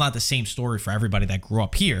 but that's not the same story for everybody that grew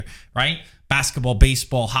up here, right? Basketball,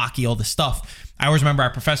 baseball, hockey, all this stuff. I always remember our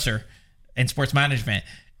professor in sports management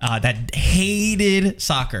that hated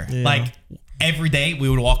soccer. Yeah. Like every day we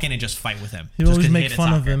would walk in and just fight with him. He would always make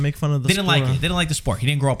fun of it, make fun of the sport. Didn't like it. Didn't like the sport. He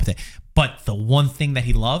didn't grow up with it. But the one thing that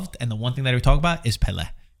he loved and the one thing that he would talk about is Pelé. He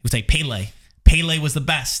would say Pelé. Pelé was the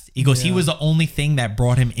best. He goes, he was the only thing that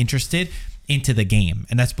brought him interested into the game.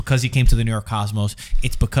 And that's because he came to the New York Cosmos.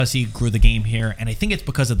 It's because he grew the game here. And I think it's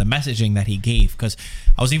because of the messaging that he gave. Because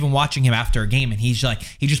I was even watching him after a game, and he's like,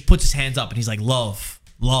 he just puts his hands up and he's like, love,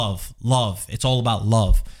 love, love. It's all about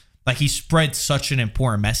love. Like, he spread such an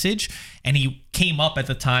important message, and he came up at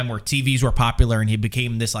the time where TVs were popular and he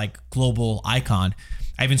became this like global icon.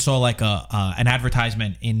 I even saw like an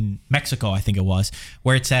advertisement in Mexico, I think it was,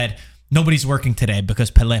 where it said, nobody's working today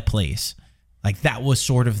because Pelé plays. Like, that was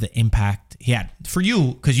sort of the impact he had. For you,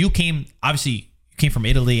 because you came from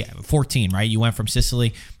Italy at 14, right? You went from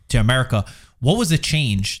Sicily to America. What was the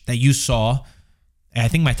change that you saw? I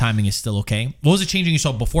think my timing is still okay. What was the change you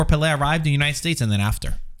saw before Pelé arrived in the United States and then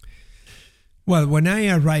after? Well, when I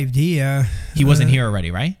arrived here... He wasn't here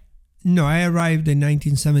already, right? No, I arrived in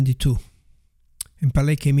 1972. And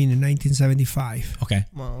Pelé came in 1975. Okay.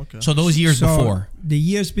 Wow, okay. So those years before. The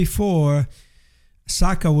years before,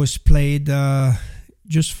 soccer was played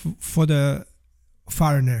just for the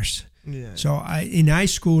foreigners. Yeah. So in high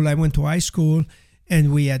school, I went to high school,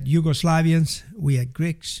 and we had Yugoslavians, we had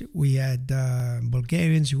Greeks, we had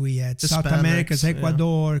Bulgarians, we had South Americans,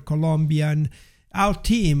 Ecuador, Colombian. Our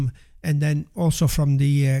team, and then also from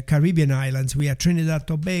the Caribbean islands, we had Trinidad,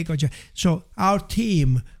 Tobago. So our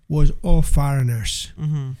team was all foreigners.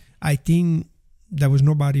 I think there was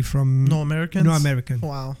nobody from... No Americans? No American.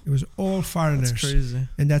 Wow. It was all foreigners. That's crazy.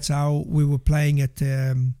 And that's how we were playing at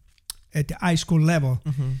the high school level.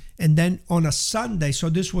 And then on a Sunday, so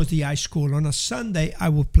this was the high school. On a Sunday, I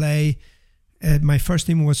would play... my first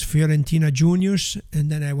team was Fiorentina Juniors,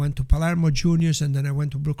 and then I went to Palermo Juniors, and then I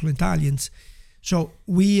went to Brooklyn Italians. So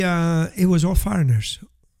it was all foreigners.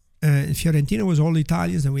 Fiorentina was all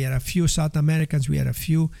Italians, and we had a few South Americans, we had a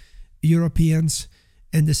few Europeans,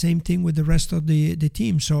 and the same thing with the rest of the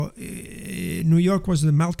team. So New York was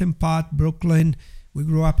the melting pot. Brooklyn, we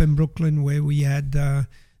grew up in Brooklyn, where we had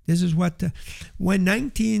this is what when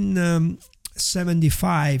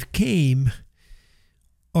 1975 came,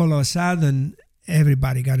 all of a sudden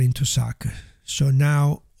everybody got into soccer. So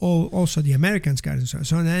now also the Americans got into soccer.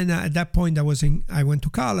 So then at that point I went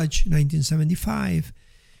to college, 1975.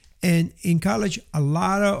 And in college, a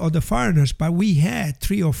lot of the foreigners, but we had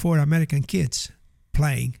 3 or 4 American kids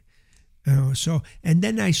playing. And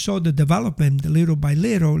then I saw the development little by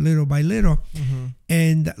little.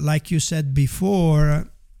 And like you said before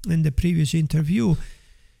in the previous interview,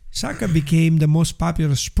 soccer became the most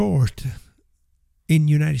popular sport in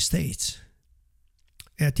the United States.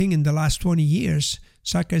 I think in the last 20 years,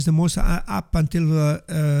 soccer is the most up until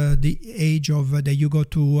the age of that you go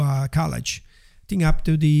to college. Up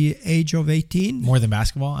to the age of 18. More than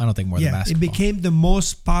basketball? I don't think more than basketball. It became the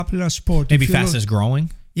most popular sport. Maybe fastest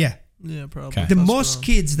growing? Yeah. Yeah, probably. Okay. The most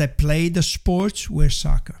kids that played the sports were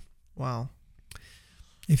soccer. Wow.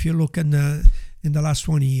 If you look in the last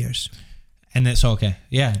 20 years. And it's okay.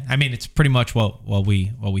 Yeah. I mean, it's pretty much what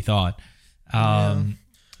we thought.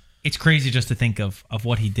 It's crazy just to think of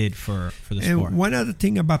what he did for the sport. And one other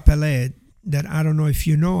thing about Pelé that I don't know if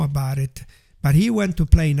you know about it, but he went to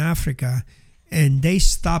play in Africa, and they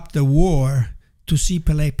stopped the war to see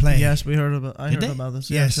Pelé play. Yes, we heard about. I heard about this.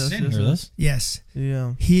 Yes, I didn't hear this. Yes.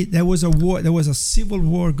 Yeah. There was a war. There was a civil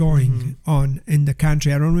war going on in the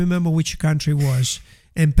country. I don't remember which country it was.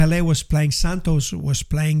 And Pelé was playing. Santos was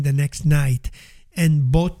playing the next night,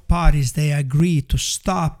 and both parties they agreed to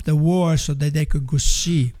stop the war so that they could go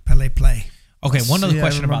see Pelé play. Okay, one other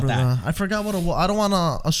question about that. I forgot what it was. I don't want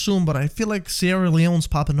to assume, but I feel like Sierra Leone's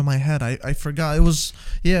popping into my head. I forgot. It was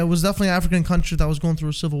definitely an African country that was going through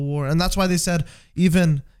a civil war. And that's why they said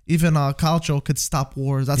even even Calcio could stop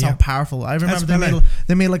wars. That's Yeah. how powerful. I remember Pelé.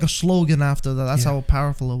 they made like a slogan after that. That's Yeah. how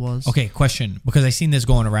powerful it was. Okay, question, because I seen this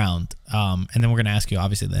going around, and then we're gonna ask you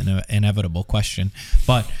obviously the inevitable question,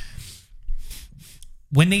 but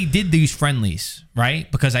when they did these friendlies,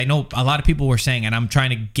 right? Because I know a lot of people were saying, and I'm trying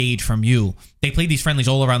to gauge from you, they played these friendlies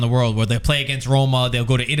all around the world where they play against Roma, they'll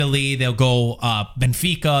go to Italy, they'll go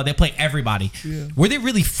Benfica, they play everybody. Yeah. Were they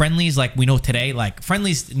really friendlies like we know today? Like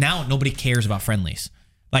friendlies now, nobody cares about friendlies.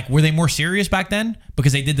 Like were they more serious back then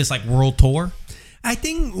because they did this like world tour? I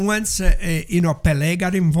think once Pelé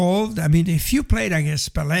got involved. I mean, if you played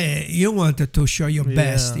against Pelé, you wanted to show your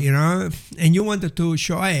best, and you wanted to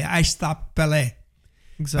show, hey, I stopped Pelé.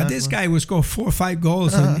 Exactly. But this guy would score 4 or 5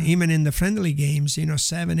 goals, and even in the friendly games,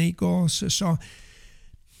 7, 8 goals. So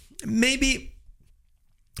maybe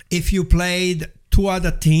if you played 2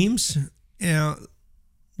 other teams,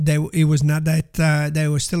 it was not that they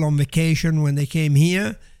were still on vacation when they came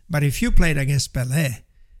here. But if you played against Pelé,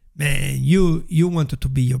 man, you wanted to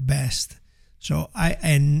be your best. So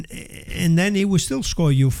and then he would still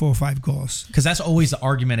score you 4 or 5 goals. Because that's always the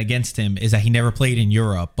argument against him is that he never played in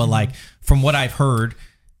Europe. But like from what I've heard.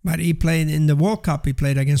 But he played in the World Cup. He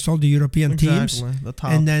played against all the European teams. The top.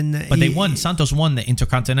 And then But they won. Santos won the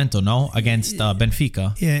Intercontinental, no? Against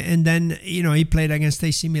Benfica. Yeah, and then he played against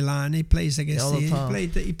AC Milan. He plays against. All the He time.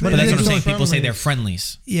 played. He But played that's what I'm against- saying. People say friendlies. they're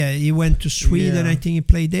friendlies. Yeah, he went to Sweden. Yeah. I think he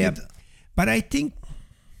played there. But I think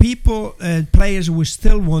players would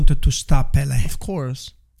still wanted to stop Pelé Of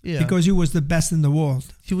course. Yeah. because he was the best in the world.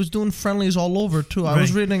 he was doing friendlies all over too. I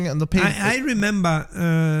was Right. reading in the paper. I remember,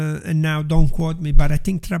 and now don't quote me, but I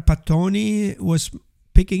think Trapattoni was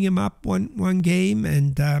picking him up one game,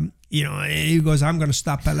 and he goes, "I'm going to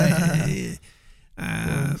stop Pelé."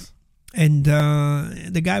 And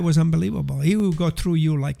the guy was unbelievable. He would go through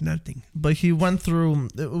you like nothing. But he went through.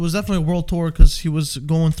 It was definitely a world tour because he was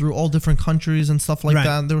going through all different countries and stuff like Right.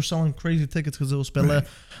 that. And they were selling crazy tickets because it was Pelé. Right.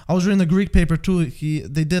 I was reading the Greek paper too.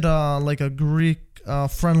 They did a Greek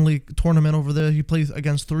friendly tournament over there. He played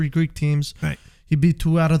against 3 Greek teams. Right. He beat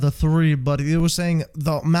 2 out of the 3. But it was saying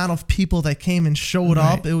the amount of people that came and showed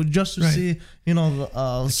Right. up. It was just to Right. see,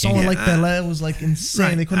 someone Yeah, like Pelé was like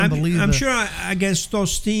insane. They couldn't believe I'm it. sure against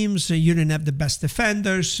those teams, you didn't have the best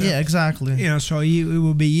defenders. Yeah, exactly. So it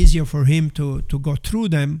would be easier for him to go through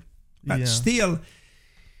them. But Yeah. still,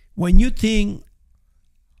 when you think,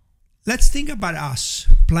 let's think about us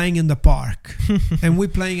playing in the park and we're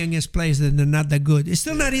playing against players that are not that good. It's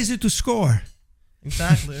still not easy to score.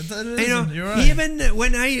 Exactly. It isn't. You're right. Even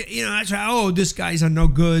when I say, oh, these guys are no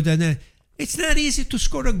good, and it's not easy to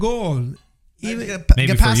score a goal. Even, Maybe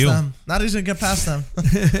get for past you. them. Not easy to get past them.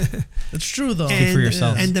 It's true though. Speak for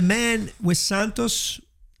yourself. And the man with Santos,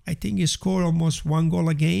 I think he scored almost 1 goal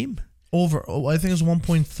a game. I think it's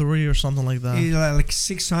 1.3 or something like that. He's like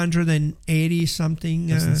 680 something.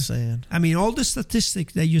 That's insane. I mean, all the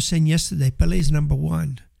statistics that you sent yesterday, Pelé is number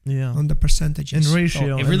 1 Yeah. on the percentages. In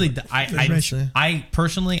ratio. It really, ratio. I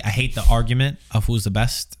personally, I hate the argument of who's the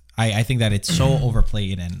best. I think that it's so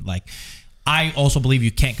overplayed, and like, I also believe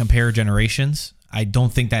you can't compare generations. I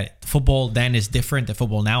don't think that football then is different than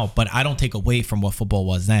football now, but I don't take away from what football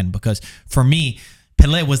was then, because for me,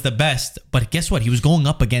 Pelé was the best, but guess what? He was going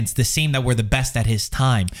up against the same that were the best at his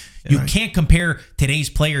time. You Right. can't compare today's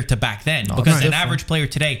player to back then, because an different. average player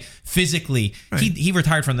today, physically, Right. he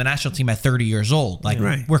retired from the national team at 30 years old. Like,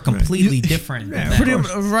 Right. we're completely different. Yeah, than Pretty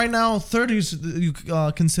then. right now, 30s you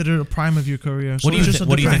consider the prime of your career. So What do you it's just a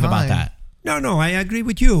what do you think different about time. that? No, I agree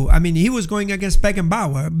with you. I mean, he was going against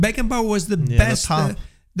Beckenbauer. Beckenbauer was the best, top.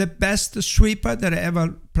 the best sweeper that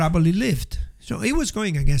ever probably lived. So he was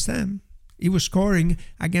going against them. He was scoring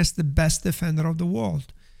against the best defender of the world.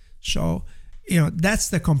 So, that's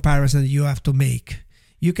the comparison that you have to make.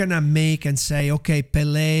 You cannot make and say, okay,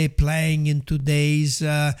 Pelé playing in today's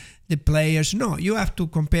the players. No, you have to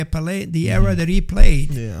compare Pelé, the era that he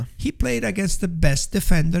played. Yeah. He played against the best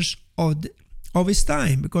defenders of his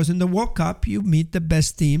time, because in the World Cup you meet the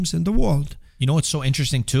best teams in the world. You know what's so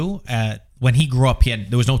interesting too? When he grew up,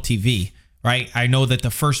 there was no TV, right? I know that the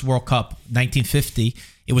first World Cup, 1950,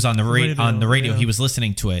 it was on the radio. Yeah. He was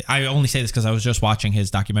listening to it. I only say this because I was just watching his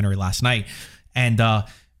documentary last night, and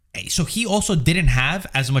so he also didn't have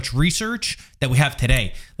as much research that we have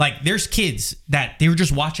today. Like, there's kids that they were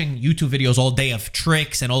just watching YouTube videos all day of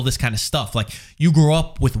tricks and all this kind of stuff. Like, you grew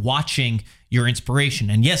up with watching your inspiration.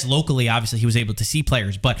 And yes, locally, obviously, he was able to see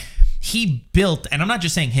players, but he built, and I'm not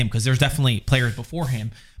just saying him because there's definitely players before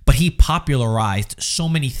him, but he popularized so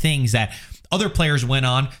many things that other players went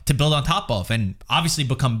on to build on top of and obviously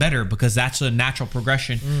become better, because that's a natural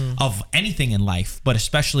progression of anything in life, but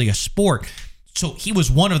especially a sport. So he was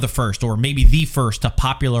one of the first, or maybe the first, to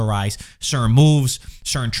popularize certain moves,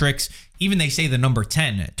 certain tricks. Even they say the number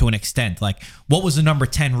 10 to an extent. Like, what was the number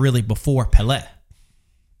 10 really before Pelé?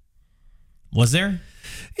 Was there?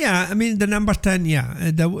 Yeah, I mean the number 10.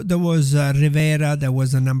 Yeah, there was Rivera. There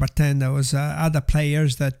was the number 10. There was other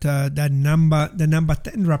players that the number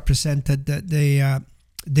 10 represented the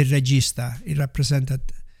regista. It represented,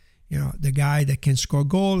 the guy that can score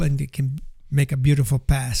goal and it can make a beautiful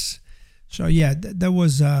pass. So yeah, there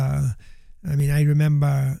was. I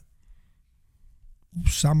remember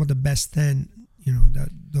some of the best 10.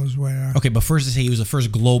 Those were. Okay, but first to say he was the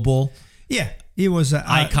first global. Yeah, he was an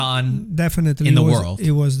icon, definitely in the world.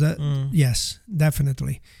 It was that. Yes,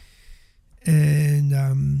 definitely.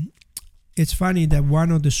 And it's funny that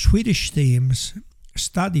one of the Swedish teams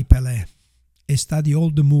studied Pelé. They studied all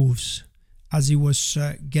the moves as he was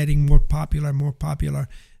getting more popular,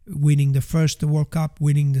 winning the first World Cup,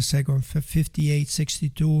 winning the second, 58,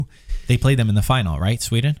 62. They played them in the final, right?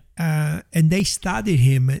 Sweden? And they studied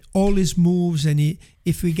him, all his moves, and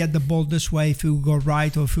if we get the ball this way, if we go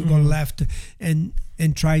right or if we go left, and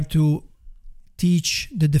try to teach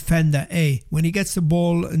the defender, hey, when he gets the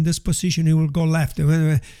ball in this position, he will go left.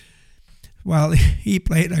 Well, he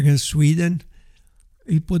played against Sweden.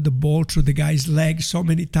 He put the ball through the guy's leg so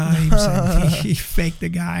many times, and he faked the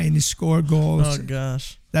guy and he scored goals. Oh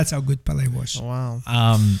gosh, that's how good Pelé was. Oh, wow.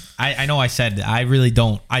 I know I said I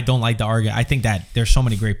don't like the argument. I think that there's so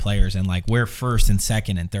many great players, and like we're first and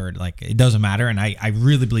second and third, like it doesn't matter. And I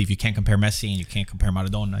really believe you can't compare Messi and you can't compare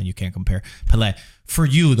Maradona and you can't compare Pelé. For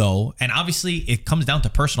you though, and obviously it comes down to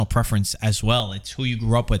personal preference as well. It's who you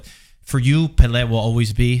grew up with. For you, Pelé will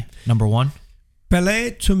always be number one.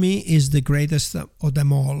 Pelé, to me, is the greatest of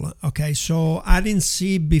them all. Okay, so I didn't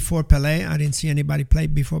see before Pelé. I didn't see anybody play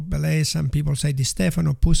before Pelé. Some people say Di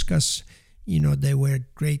Stefano, Puskas, they were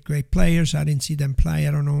great players. I didn't see them play.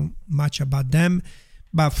 I don't know much about them.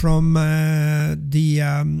 But from the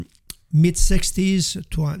mid-60s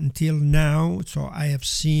to until now, so I have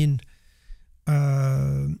seen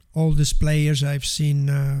all these players. I've seen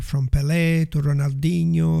from Pelé to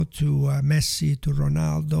Ronaldinho to Messi to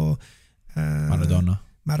Ronaldo,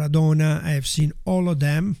 Maradona. I have seen all of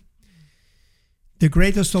them. The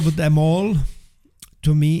greatest of them all,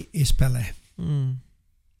 to me, is Pelé.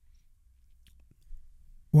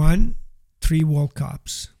 3 World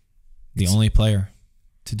Cups. The only player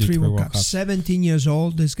to do 3 World Cups. 17 years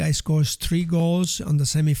old, this guy scores 3 goals on the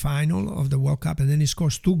semi-final of the World Cup, and then he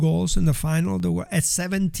scores 2 goals in the final of the World. At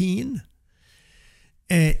 17,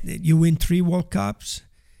 you win 3 World Cups,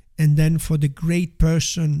 and then for the great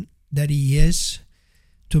person that he is,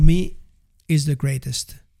 to me, is the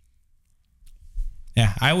greatest.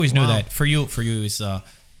 Yeah, I always knew that. For you is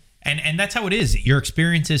and that's how it is. Your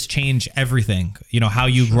experiences change everything. How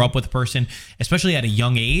you grew up with a person, especially at a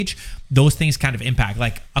young age, those things kind of impact.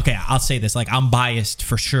 Like, okay, I'll say this, like I'm biased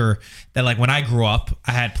for sure that like when I grew up,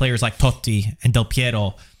 I had players like Totti and Del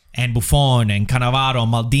Piero and Buffon and Cannavaro,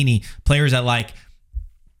 Maldini, players that like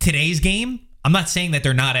today's game, I'm not saying that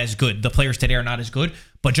they're not as good. The players today are not as good,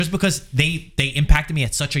 but just because they impacted me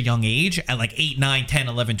at such a young age, at like 8, 9, 10,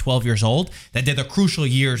 11, 12 years old, that they're the crucial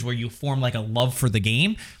years where you form like a love for the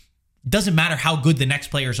game. Doesn't matter how good the next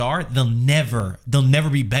players are, they'll never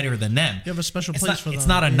be better than them. You have a special place for them. It's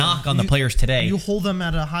not a knock on the players today. You hold them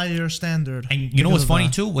at a higher standard. And you know what's funny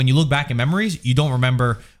too? When you look back in memories, you don't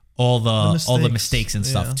remember all the mistakes and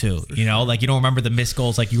stuff too. Like you don't remember the missed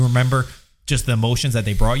goals, like you remember just the emotions that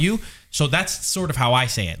they brought you. So that's sort of how I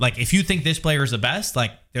say it. Like if you think this player is the best,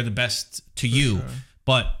 like they're the best to you, sure.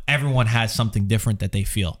 But everyone has something different that they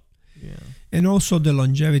feel. Yeah. And also the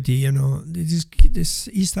longevity,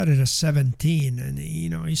 he started at 17 and,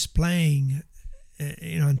 he's playing,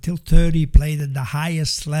 until 30, played at the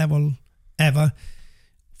highest level ever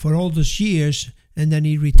for all those years. And then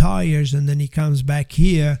he retires and then he comes back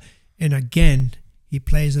here and again, he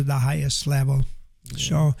plays at the highest level.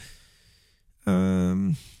 Yeah.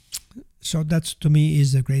 So that's, to me,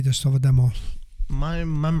 is the greatest of them all.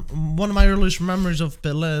 One of my earliest memories of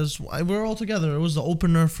Pelé is we were all together. It was the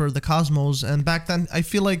opener for the Cosmos, and back then I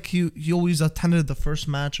feel like he always attended the first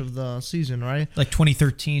match of the season, right? Like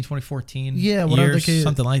 2013, 2014. Yeah, whatever the case,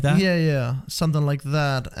 something like that. Yeah, something like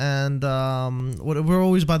that. And we're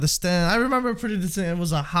always by the stand. I remember pretty distinctly. It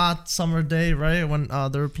was a hot summer day, right, when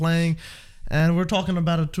they were playing. And we're talking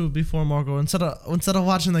about it too before, Marco. Instead of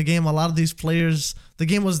watching the game, a lot of these players, the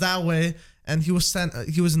game was that way, and he was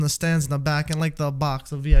in the stands in the back and like the box,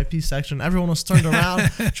 the VIP section. Everyone was turned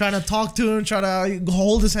around, trying to talk to him, trying to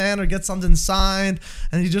hold his hand or get something signed,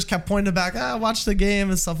 and he just kept pointing back, watch the game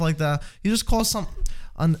and stuff like that. He just caused some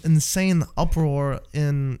an insane uproar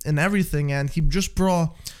in everything, and he just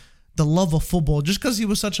brought the love of football. Just because he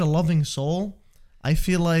was such a loving soul, I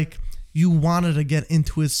feel like you wanted to get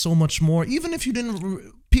into it so much more. Even if you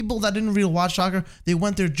didn't, people that didn't really watch soccer, they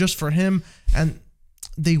went there just for him, and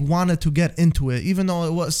they wanted to get into it, even though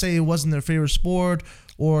it was, say, it wasn't their favorite sport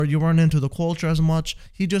or you weren't into the culture as much.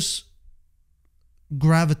 He just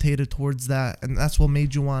gravitated towards that, and that's what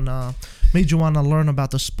made you wanna learn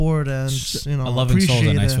about the sport and a loving soul is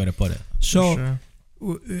a nice way to put it. So. Sure.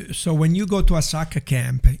 So when you go to a soccer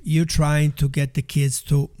camp, you're trying to get the kids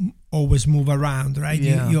to always move around, right?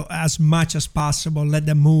 Yeah. You as much as possible, let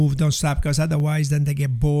them move, don't stop, because otherwise then they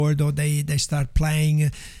get bored or they start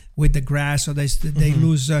playing with the grass or they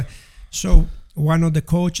lose. So one of the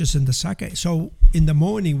coaches in the soccer, so in the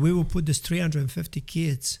morning we will put this 350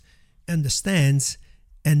 kids in the stands,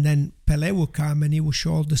 and then Pelé will come and he will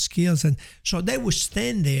show all the skills. And so they would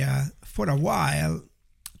stand there for a while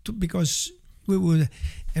because we would,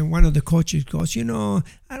 and one of the coaches goes, I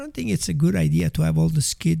don't think it's a good idea to have all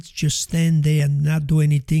the kids just stand there and not do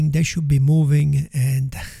anything. They should be moving.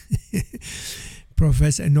 And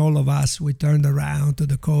Professor and all of us, we turned around to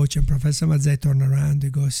the coach, and Professor Mazzei turned around.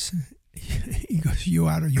 He goes, you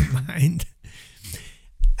out of your mind.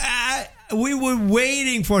 We were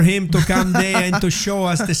waiting for him to come there and to show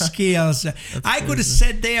us the skills. I could have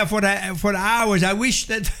sat there for hours. I wish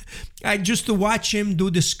that I just to watch him do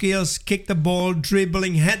the skills, kick the ball,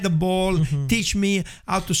 dribbling, head the ball, teach me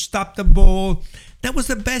how to stop the ball. That was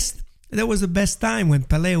the best. That was the best time when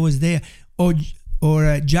Pelé was there, or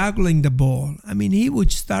juggling the ball. I mean, he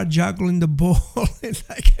would start juggling the ball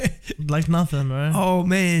like nothing, right? Oh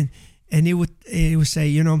man! And he would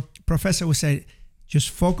say, Professor would say, just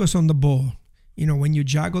focus on the ball. When you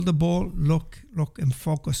juggle the ball, look and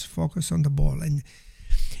focus on the ball.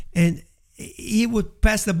 And he would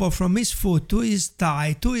pass the ball from his foot to his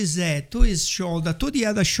thigh, to his head, to his shoulder, to the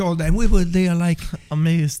other shoulder. And we were there like...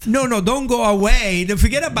 amazed. No, don't go away. Don't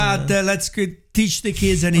forget about let's teach the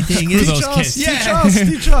kids anything. Teach us.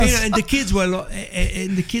 Teach us. And the kids were...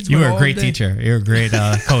 You were a great teacher. You're a great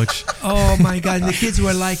coach. Oh, my God. And the kids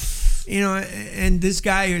were like... and this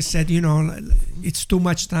guy said, it's too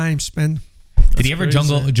much time spent. Did he ever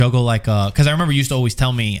juggle like because I remember you used to always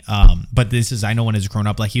tell me, but this is, I know when it's grown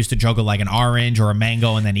up, like he used to juggle like an orange or a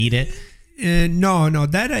mango and then eat it. No,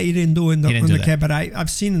 that I didn't do in the camp, but I've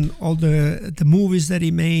seen all the movies that he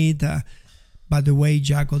made. By the way, he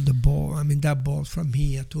juggled the ball. I mean, that ball from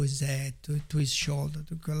here to his head, to his shoulder,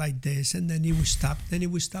 to go like this, and then he would stop. Then he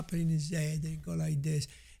would stop it in his head and go like this.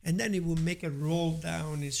 And then he would make it roll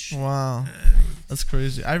down his shoulder. Wow. That's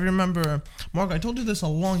crazy. I remember, Mark, I told you this a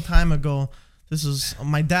long time ago.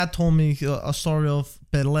 My dad told me a story of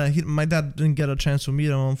Pelé. My dad didn't get a chance to meet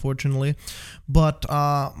him, unfortunately. But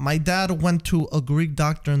my dad went to a Greek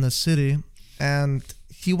doctor in the city, and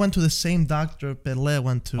he went to the same doctor Pelé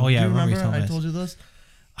went to. Oh, yeah, do you remember? I told you this.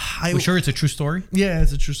 Are you sure it's a true story? Yeah,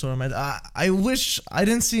 it's a true story. I wish I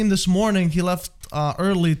didn't see him this morning. He left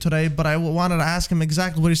early today, but I wanted to ask him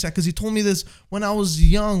exactly what he said, because he told me this when I was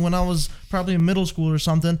young, when I was probably in middle school or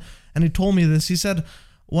something, and he told me this. He said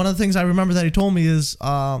one of the things I remember that he told me is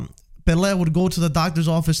Pelé would go to the doctor's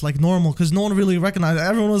office like normal, because no one really recognized it.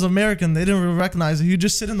 Everyone was American. They didn't really recognize it. He'd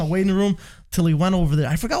just sit in the waiting room till he went over there.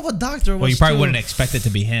 I forgot what doctor it was. Well, you probably wouldn't expect it to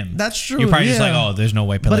be him. That's true. You're probably just like, oh, there's no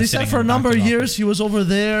way Pelé. But he said for a number of years he was over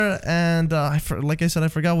there, and like I said, I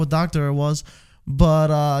forgot what doctor it was. But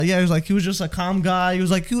yeah, he was just a calm guy. He was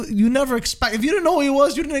like, you never expect, if you didn't know who he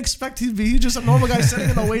was, you didn't expect he'd be. He's just a normal guy sitting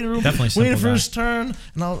in the waiting room, waiting for his turn.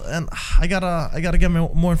 And I gotta get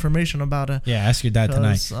more information about it. Yeah, ask your dad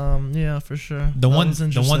tonight. Yeah, for sure. The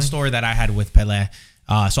one story that I had with Pelé.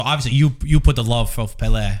 So obviously you put the love of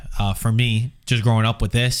Pelé for me, just growing up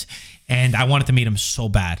with this, and I wanted to meet him so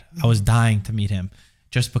bad. I was dying to meet him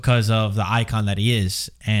just because of the icon that he is,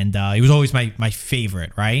 and he was always my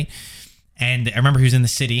favorite, right? And I remember he was in the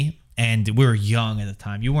city, and we were young at the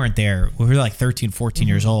time. You weren't there. We were like 13, 14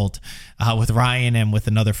 years old with Ryan and with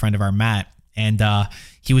another friend of our, Matt. And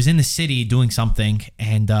he was in the city doing something,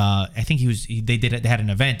 and I think they had an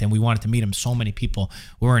event, and we wanted to meet him. So many people.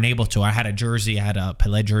 We weren't able to. I had a jersey. I had a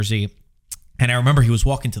Pelé jersey. And I remember he was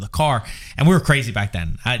walking to the car, and we were crazy back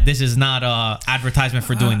then. This is not an advertisement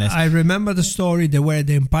for doing this. I remember the story. They were at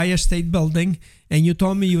the Empire State Building, and you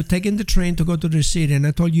told me you were taking the train to go to the city, and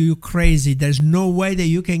I told you, you're crazy. There's no way that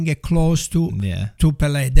you can get close to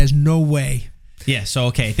Pelé. There's no way. Yeah, so,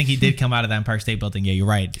 okay, I think he did come out of the Empire State Building. Yeah, you're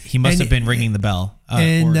right. He must have been ringing the bell. Or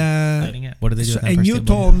lighting it. What did they do at the Empire And you State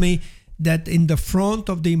told me that in the front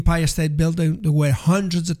of the Empire State Building, there were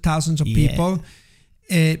hundreds of thousands of people.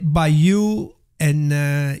 By you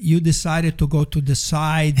and you decided to go to the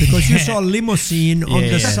side because you saw a limousine on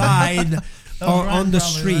the side or on the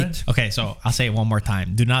street. Right? Okay, so I'll say it one more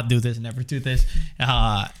time. Do not do this. Never do this.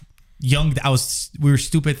 We were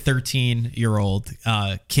stupid 13-year-old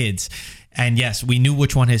kids. And yes,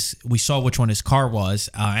 we saw which one his car was.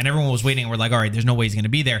 And everyone was waiting. And we're like, all right, there's no way he's going to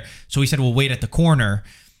be there. So we said, we'll wait at the corner.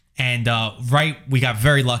 And we got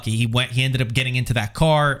very lucky. He ended up getting into that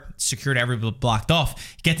car, security, everybody blocked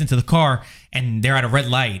off. He gets into the car and they're at a red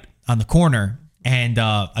light on the corner. And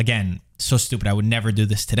again, so stupid. I would never do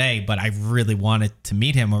this today, but I really wanted to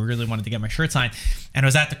meet him. I really wanted to get my shirt signed. And I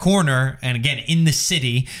was at the corner and again, in the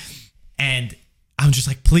city. And I'm just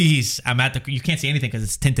like, please, you can't see anything because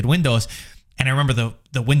it's tinted windows. And I remember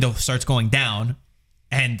the window starts going down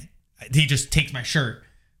and he just takes my shirt,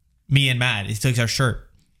 me and Matt, he takes our shirt,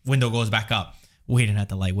 window goes back up, waiting at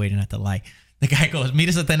the light. The guy goes, meet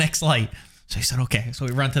us at the next light. So he said, okay. So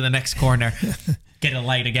we run to the next corner, get a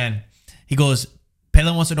light again. He goes,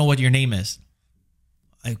 Pele wants to know what your name is.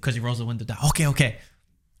 Because he rolls the window down. Okay.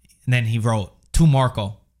 And then he wrote, to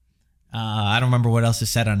Marco. I don't remember what else is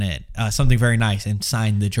said on it. Something very nice, and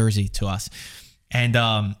signed the jersey to us. And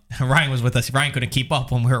Ryan was with us. Ryan couldn't keep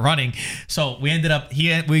up when we were running. So we ended up,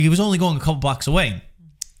 he was only going a couple blocks away.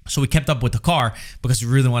 So we kept up with the car because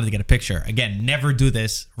we really wanted to get a picture. Again, never do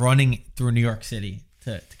this, running through New York City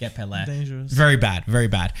to get Pele. Dangerous. Very bad, very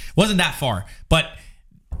bad. Wasn't that far, but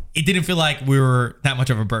it didn't feel like we were that much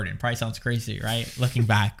of a burden. Probably sounds crazy, right? Looking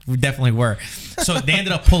back, we definitely were. So they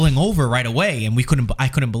ended up pulling over right away, and I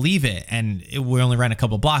couldn't believe it. And we only ran a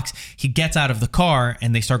couple blocks. He gets out of the car,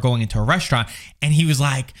 and they start going into a restaurant. And he was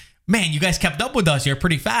like, "Man, you guys kept up with us. You're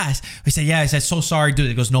pretty fast." We said, "Yeah." I said, "So sorry, dude."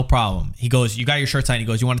 He goes, "No problem." He goes, "You got your shirt signed." He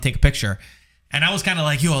goes, "You want to take a picture?" And I was kind of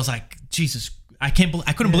like you. I was like, Jesus, I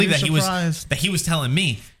couldn't believe that he was telling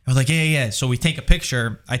me. I was like, yeah. So we take a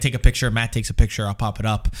picture. I take a picture. Matt takes a picture. I'll pop it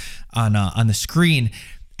up on the screen.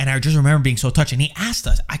 And I just remember being so touched. And he asked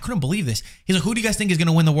us, I couldn't believe this. He's like, who do you guys think is going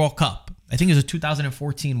to win the World Cup? I think it was a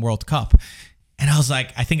 2014 World Cup. And I was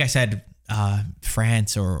like, I think I said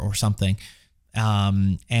France or something.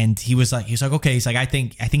 And he was like, okay. He's like, I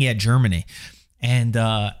think he had Germany. And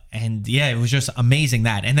yeah, it was just amazing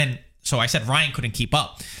that. And then, so I said Ryan couldn't keep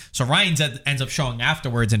up. So Ryan ends up showing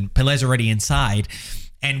afterwards, and Pele's already inside.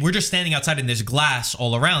 And we're just standing outside in this glass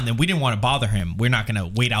all around, and we didn't want to bother him. We're not going to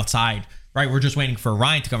wait outside, right? We're just waiting for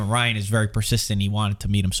Ryan to come, and Ryan is very persistent. He wanted to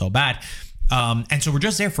meet him so bad. And so we're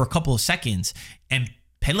just there for a couple of seconds, and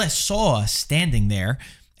Pele saw us standing there,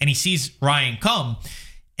 and he sees Ryan come,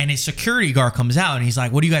 and his security guard comes out, and he's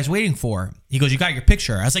like, what are you guys waiting for? He goes, you got your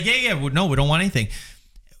picture. I was like, yeah, no, we don't want anything.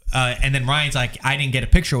 And then Ryan's like, I didn't get a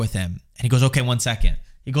picture with him. And he goes, okay, 1 second.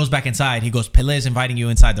 He goes back inside. He goes, Pele is inviting you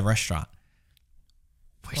inside the restaurant.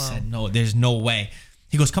 We said, no, there's no way.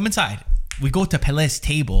 He goes, come inside. We go to Pele's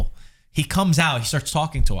table. He comes out. He starts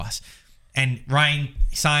talking to us. And Ryan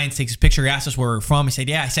signs, takes his picture. He asks us where we're from. He said,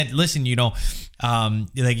 yeah. I said, listen,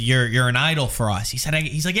 like you're an idol for us. He's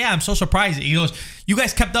like, yeah, I'm so surprised. He goes, you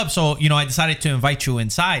guys kept up. So, I decided to invite you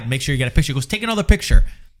inside. Make sure you get a picture. He goes, take another picture.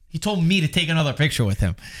 He told me to take another picture with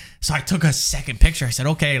him. So I took a second picture. I said,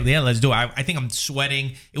 okay, yeah, let's do it. I think I'm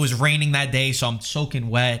sweating. It was raining that day, so I'm soaking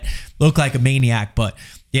wet. Look like a maniac. But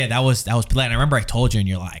yeah, that was Pele. And I remember I told you, and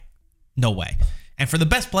you're like, no way. And for the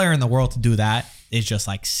best player in the world to do that is just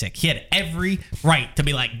like sick. He had every right to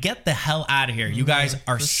be like, get the hell out of here. You guys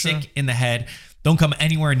are sick in the head. Don't come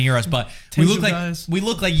anywhere near us. But we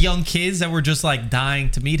look like young kids that were just like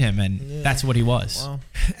dying to meet him. And that's what he was. Wow.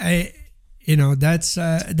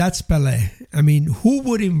 That's Pele. I mean, who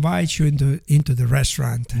would invite you into the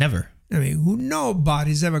restaurant? Never. I mean,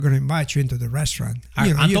 nobody's ever going to invite you into the restaurant.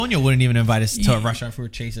 Antonio wouldn't even invite us to a restaurant if we were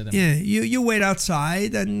chasing him. Yeah, you wait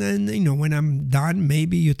outside, and then when I'm done,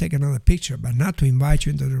 maybe you take another picture, but not to invite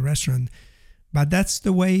you into the restaurant. But that's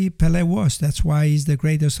the way Pele was. That's why he's the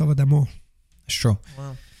greatest of them all. That's true.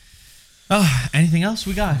 Wow. Oh, anything else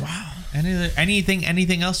we got? Wow.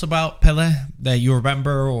 Anything else about Pele that you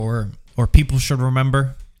remember or people should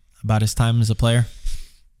remember about his time as a player?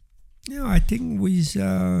 I think we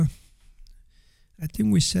said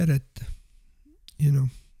it.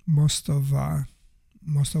 Most of the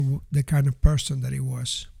kind of person that he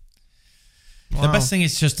was. Wow. The best thing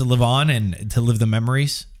is just to live on and to live the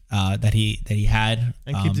memories that he had,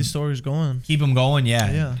 and keep these stories going. Keep them going,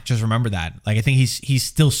 yeah. Just remember that. Like, I think he's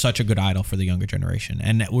still such a good idol for the younger generation.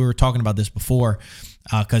 And we were talking about this before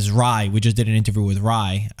because we just did an interview with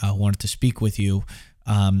Rai, who wanted to speak with you,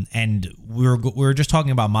 and we were just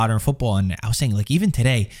talking about modern football, and I was saying, like, even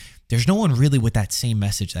today, there's no one really with that same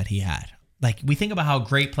message that he had. Like, we think about how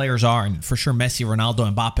great players are, and for sure Messi,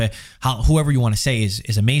 Ronaldo, Mbappe, whoever you want to say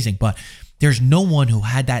is amazing, but there's no one who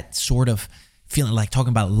had that sort of feeling, like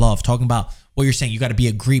talking about love, talking about what you're saying. You got to be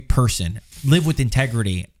a great person, live with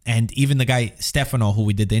integrity. And even the guy, Stefano, who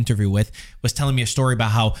we did the interview with, was telling me a story about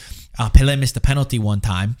how Pelé missed a penalty one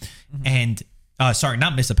time. And, sorry,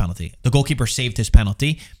 not missed a penalty. The goalkeeper saved his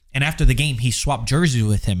penalty. And after the game, he swapped jerseys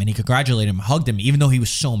with him and he congratulated him, hugged him, even though he was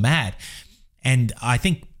so mad. And I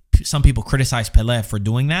think some people criticized Pelé for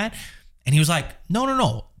doing that. And he was like,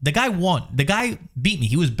 no. The guy won. The guy beat me.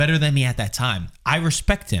 He was better than me at that time. I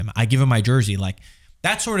respect him. I give him my jersey. Like,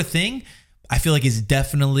 that sort of thing, I feel like is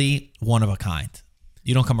definitely one of a kind.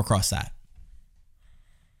 You don't come across that.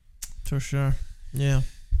 For sure. Yeah.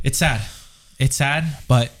 It's sad. It's sad,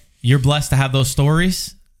 but you're blessed to have those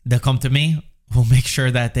stories. They'll come to me. We'll make sure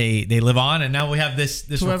that they live on. And now we have this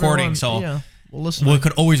recording, so we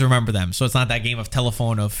could always remember them. So it's not that game of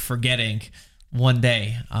telephone of forgetting one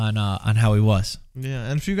day on how he was. Yeah,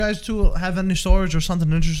 and if you guys too have any stories or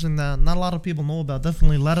something interesting that not a lot of people know about,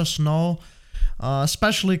 definitely let us know.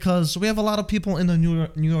 Especially because we have a lot of people in the New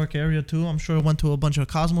York area too. I'm sure went to a bunch of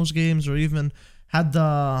Cosmos games or even had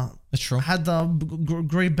the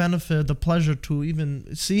great benefit, the pleasure to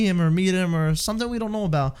even see him or meet him or something we don't know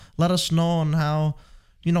about. Let us know on how,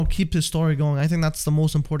 keep his story going. I think that's the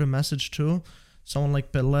most important message too. Someone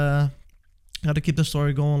like Pelé, got to keep the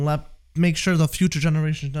story going. Make sure the future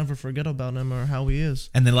generations never forget about him or how he is.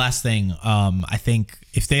 And the last thing, I think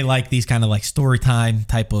if they like these kind of like story time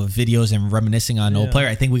type of videos and reminiscing on an old player,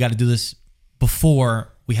 I think we got to do this before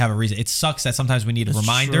we have a reason. It sucks that sometimes we need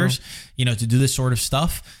reminders, to do this sort of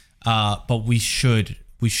stuff. But we should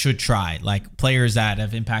try, like players that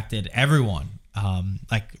have impacted everyone,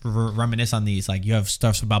 reminisce on these. Like you have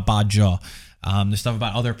stuff about Baggio, there's stuff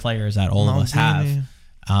about other players that all of us have.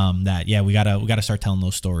 We gotta start telling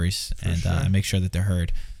those stories and make sure that they're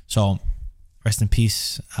heard. So rest in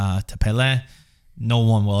peace to Pelé. No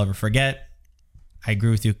one will ever forget. I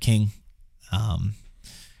agree with you, King.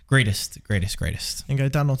 Greatest. And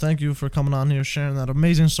Gaetano, thank you for coming on here, sharing that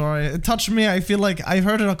amazing story. It touched me. I feel like I've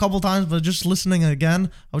heard it a couple times, but just listening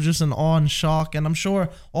again, I was just in awe and shock. And I'm sure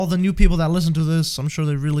all the new people that listen to this, I'm sure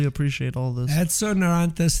they really appreciate all this. Edson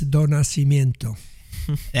Arantes do Nascimento.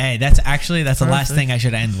 Hey, that's the last thing I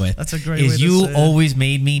should end with. That's a great way to say you it. always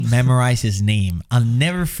made me memorize his name. I'll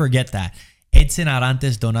never forget that. Edson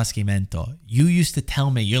Arantes do Nascimento. You used to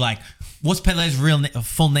tell me, you're like, what's Pelé's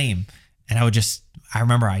full name? And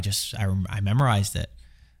I memorized it.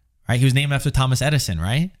 Right? He was named after Thomas Edison,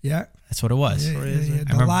 right? Yeah. That's what it was. Yeah.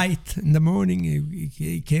 The light in the morning,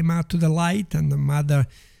 he came out to the light and the mother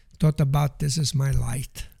thought about, this is my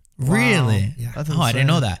light. Really? Yeah. I didn't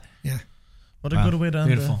know that. Yeah. What a good way to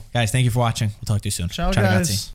end it. Beautiful. Guys, thank you for watching. We'll talk to you soon. Ciao, guys.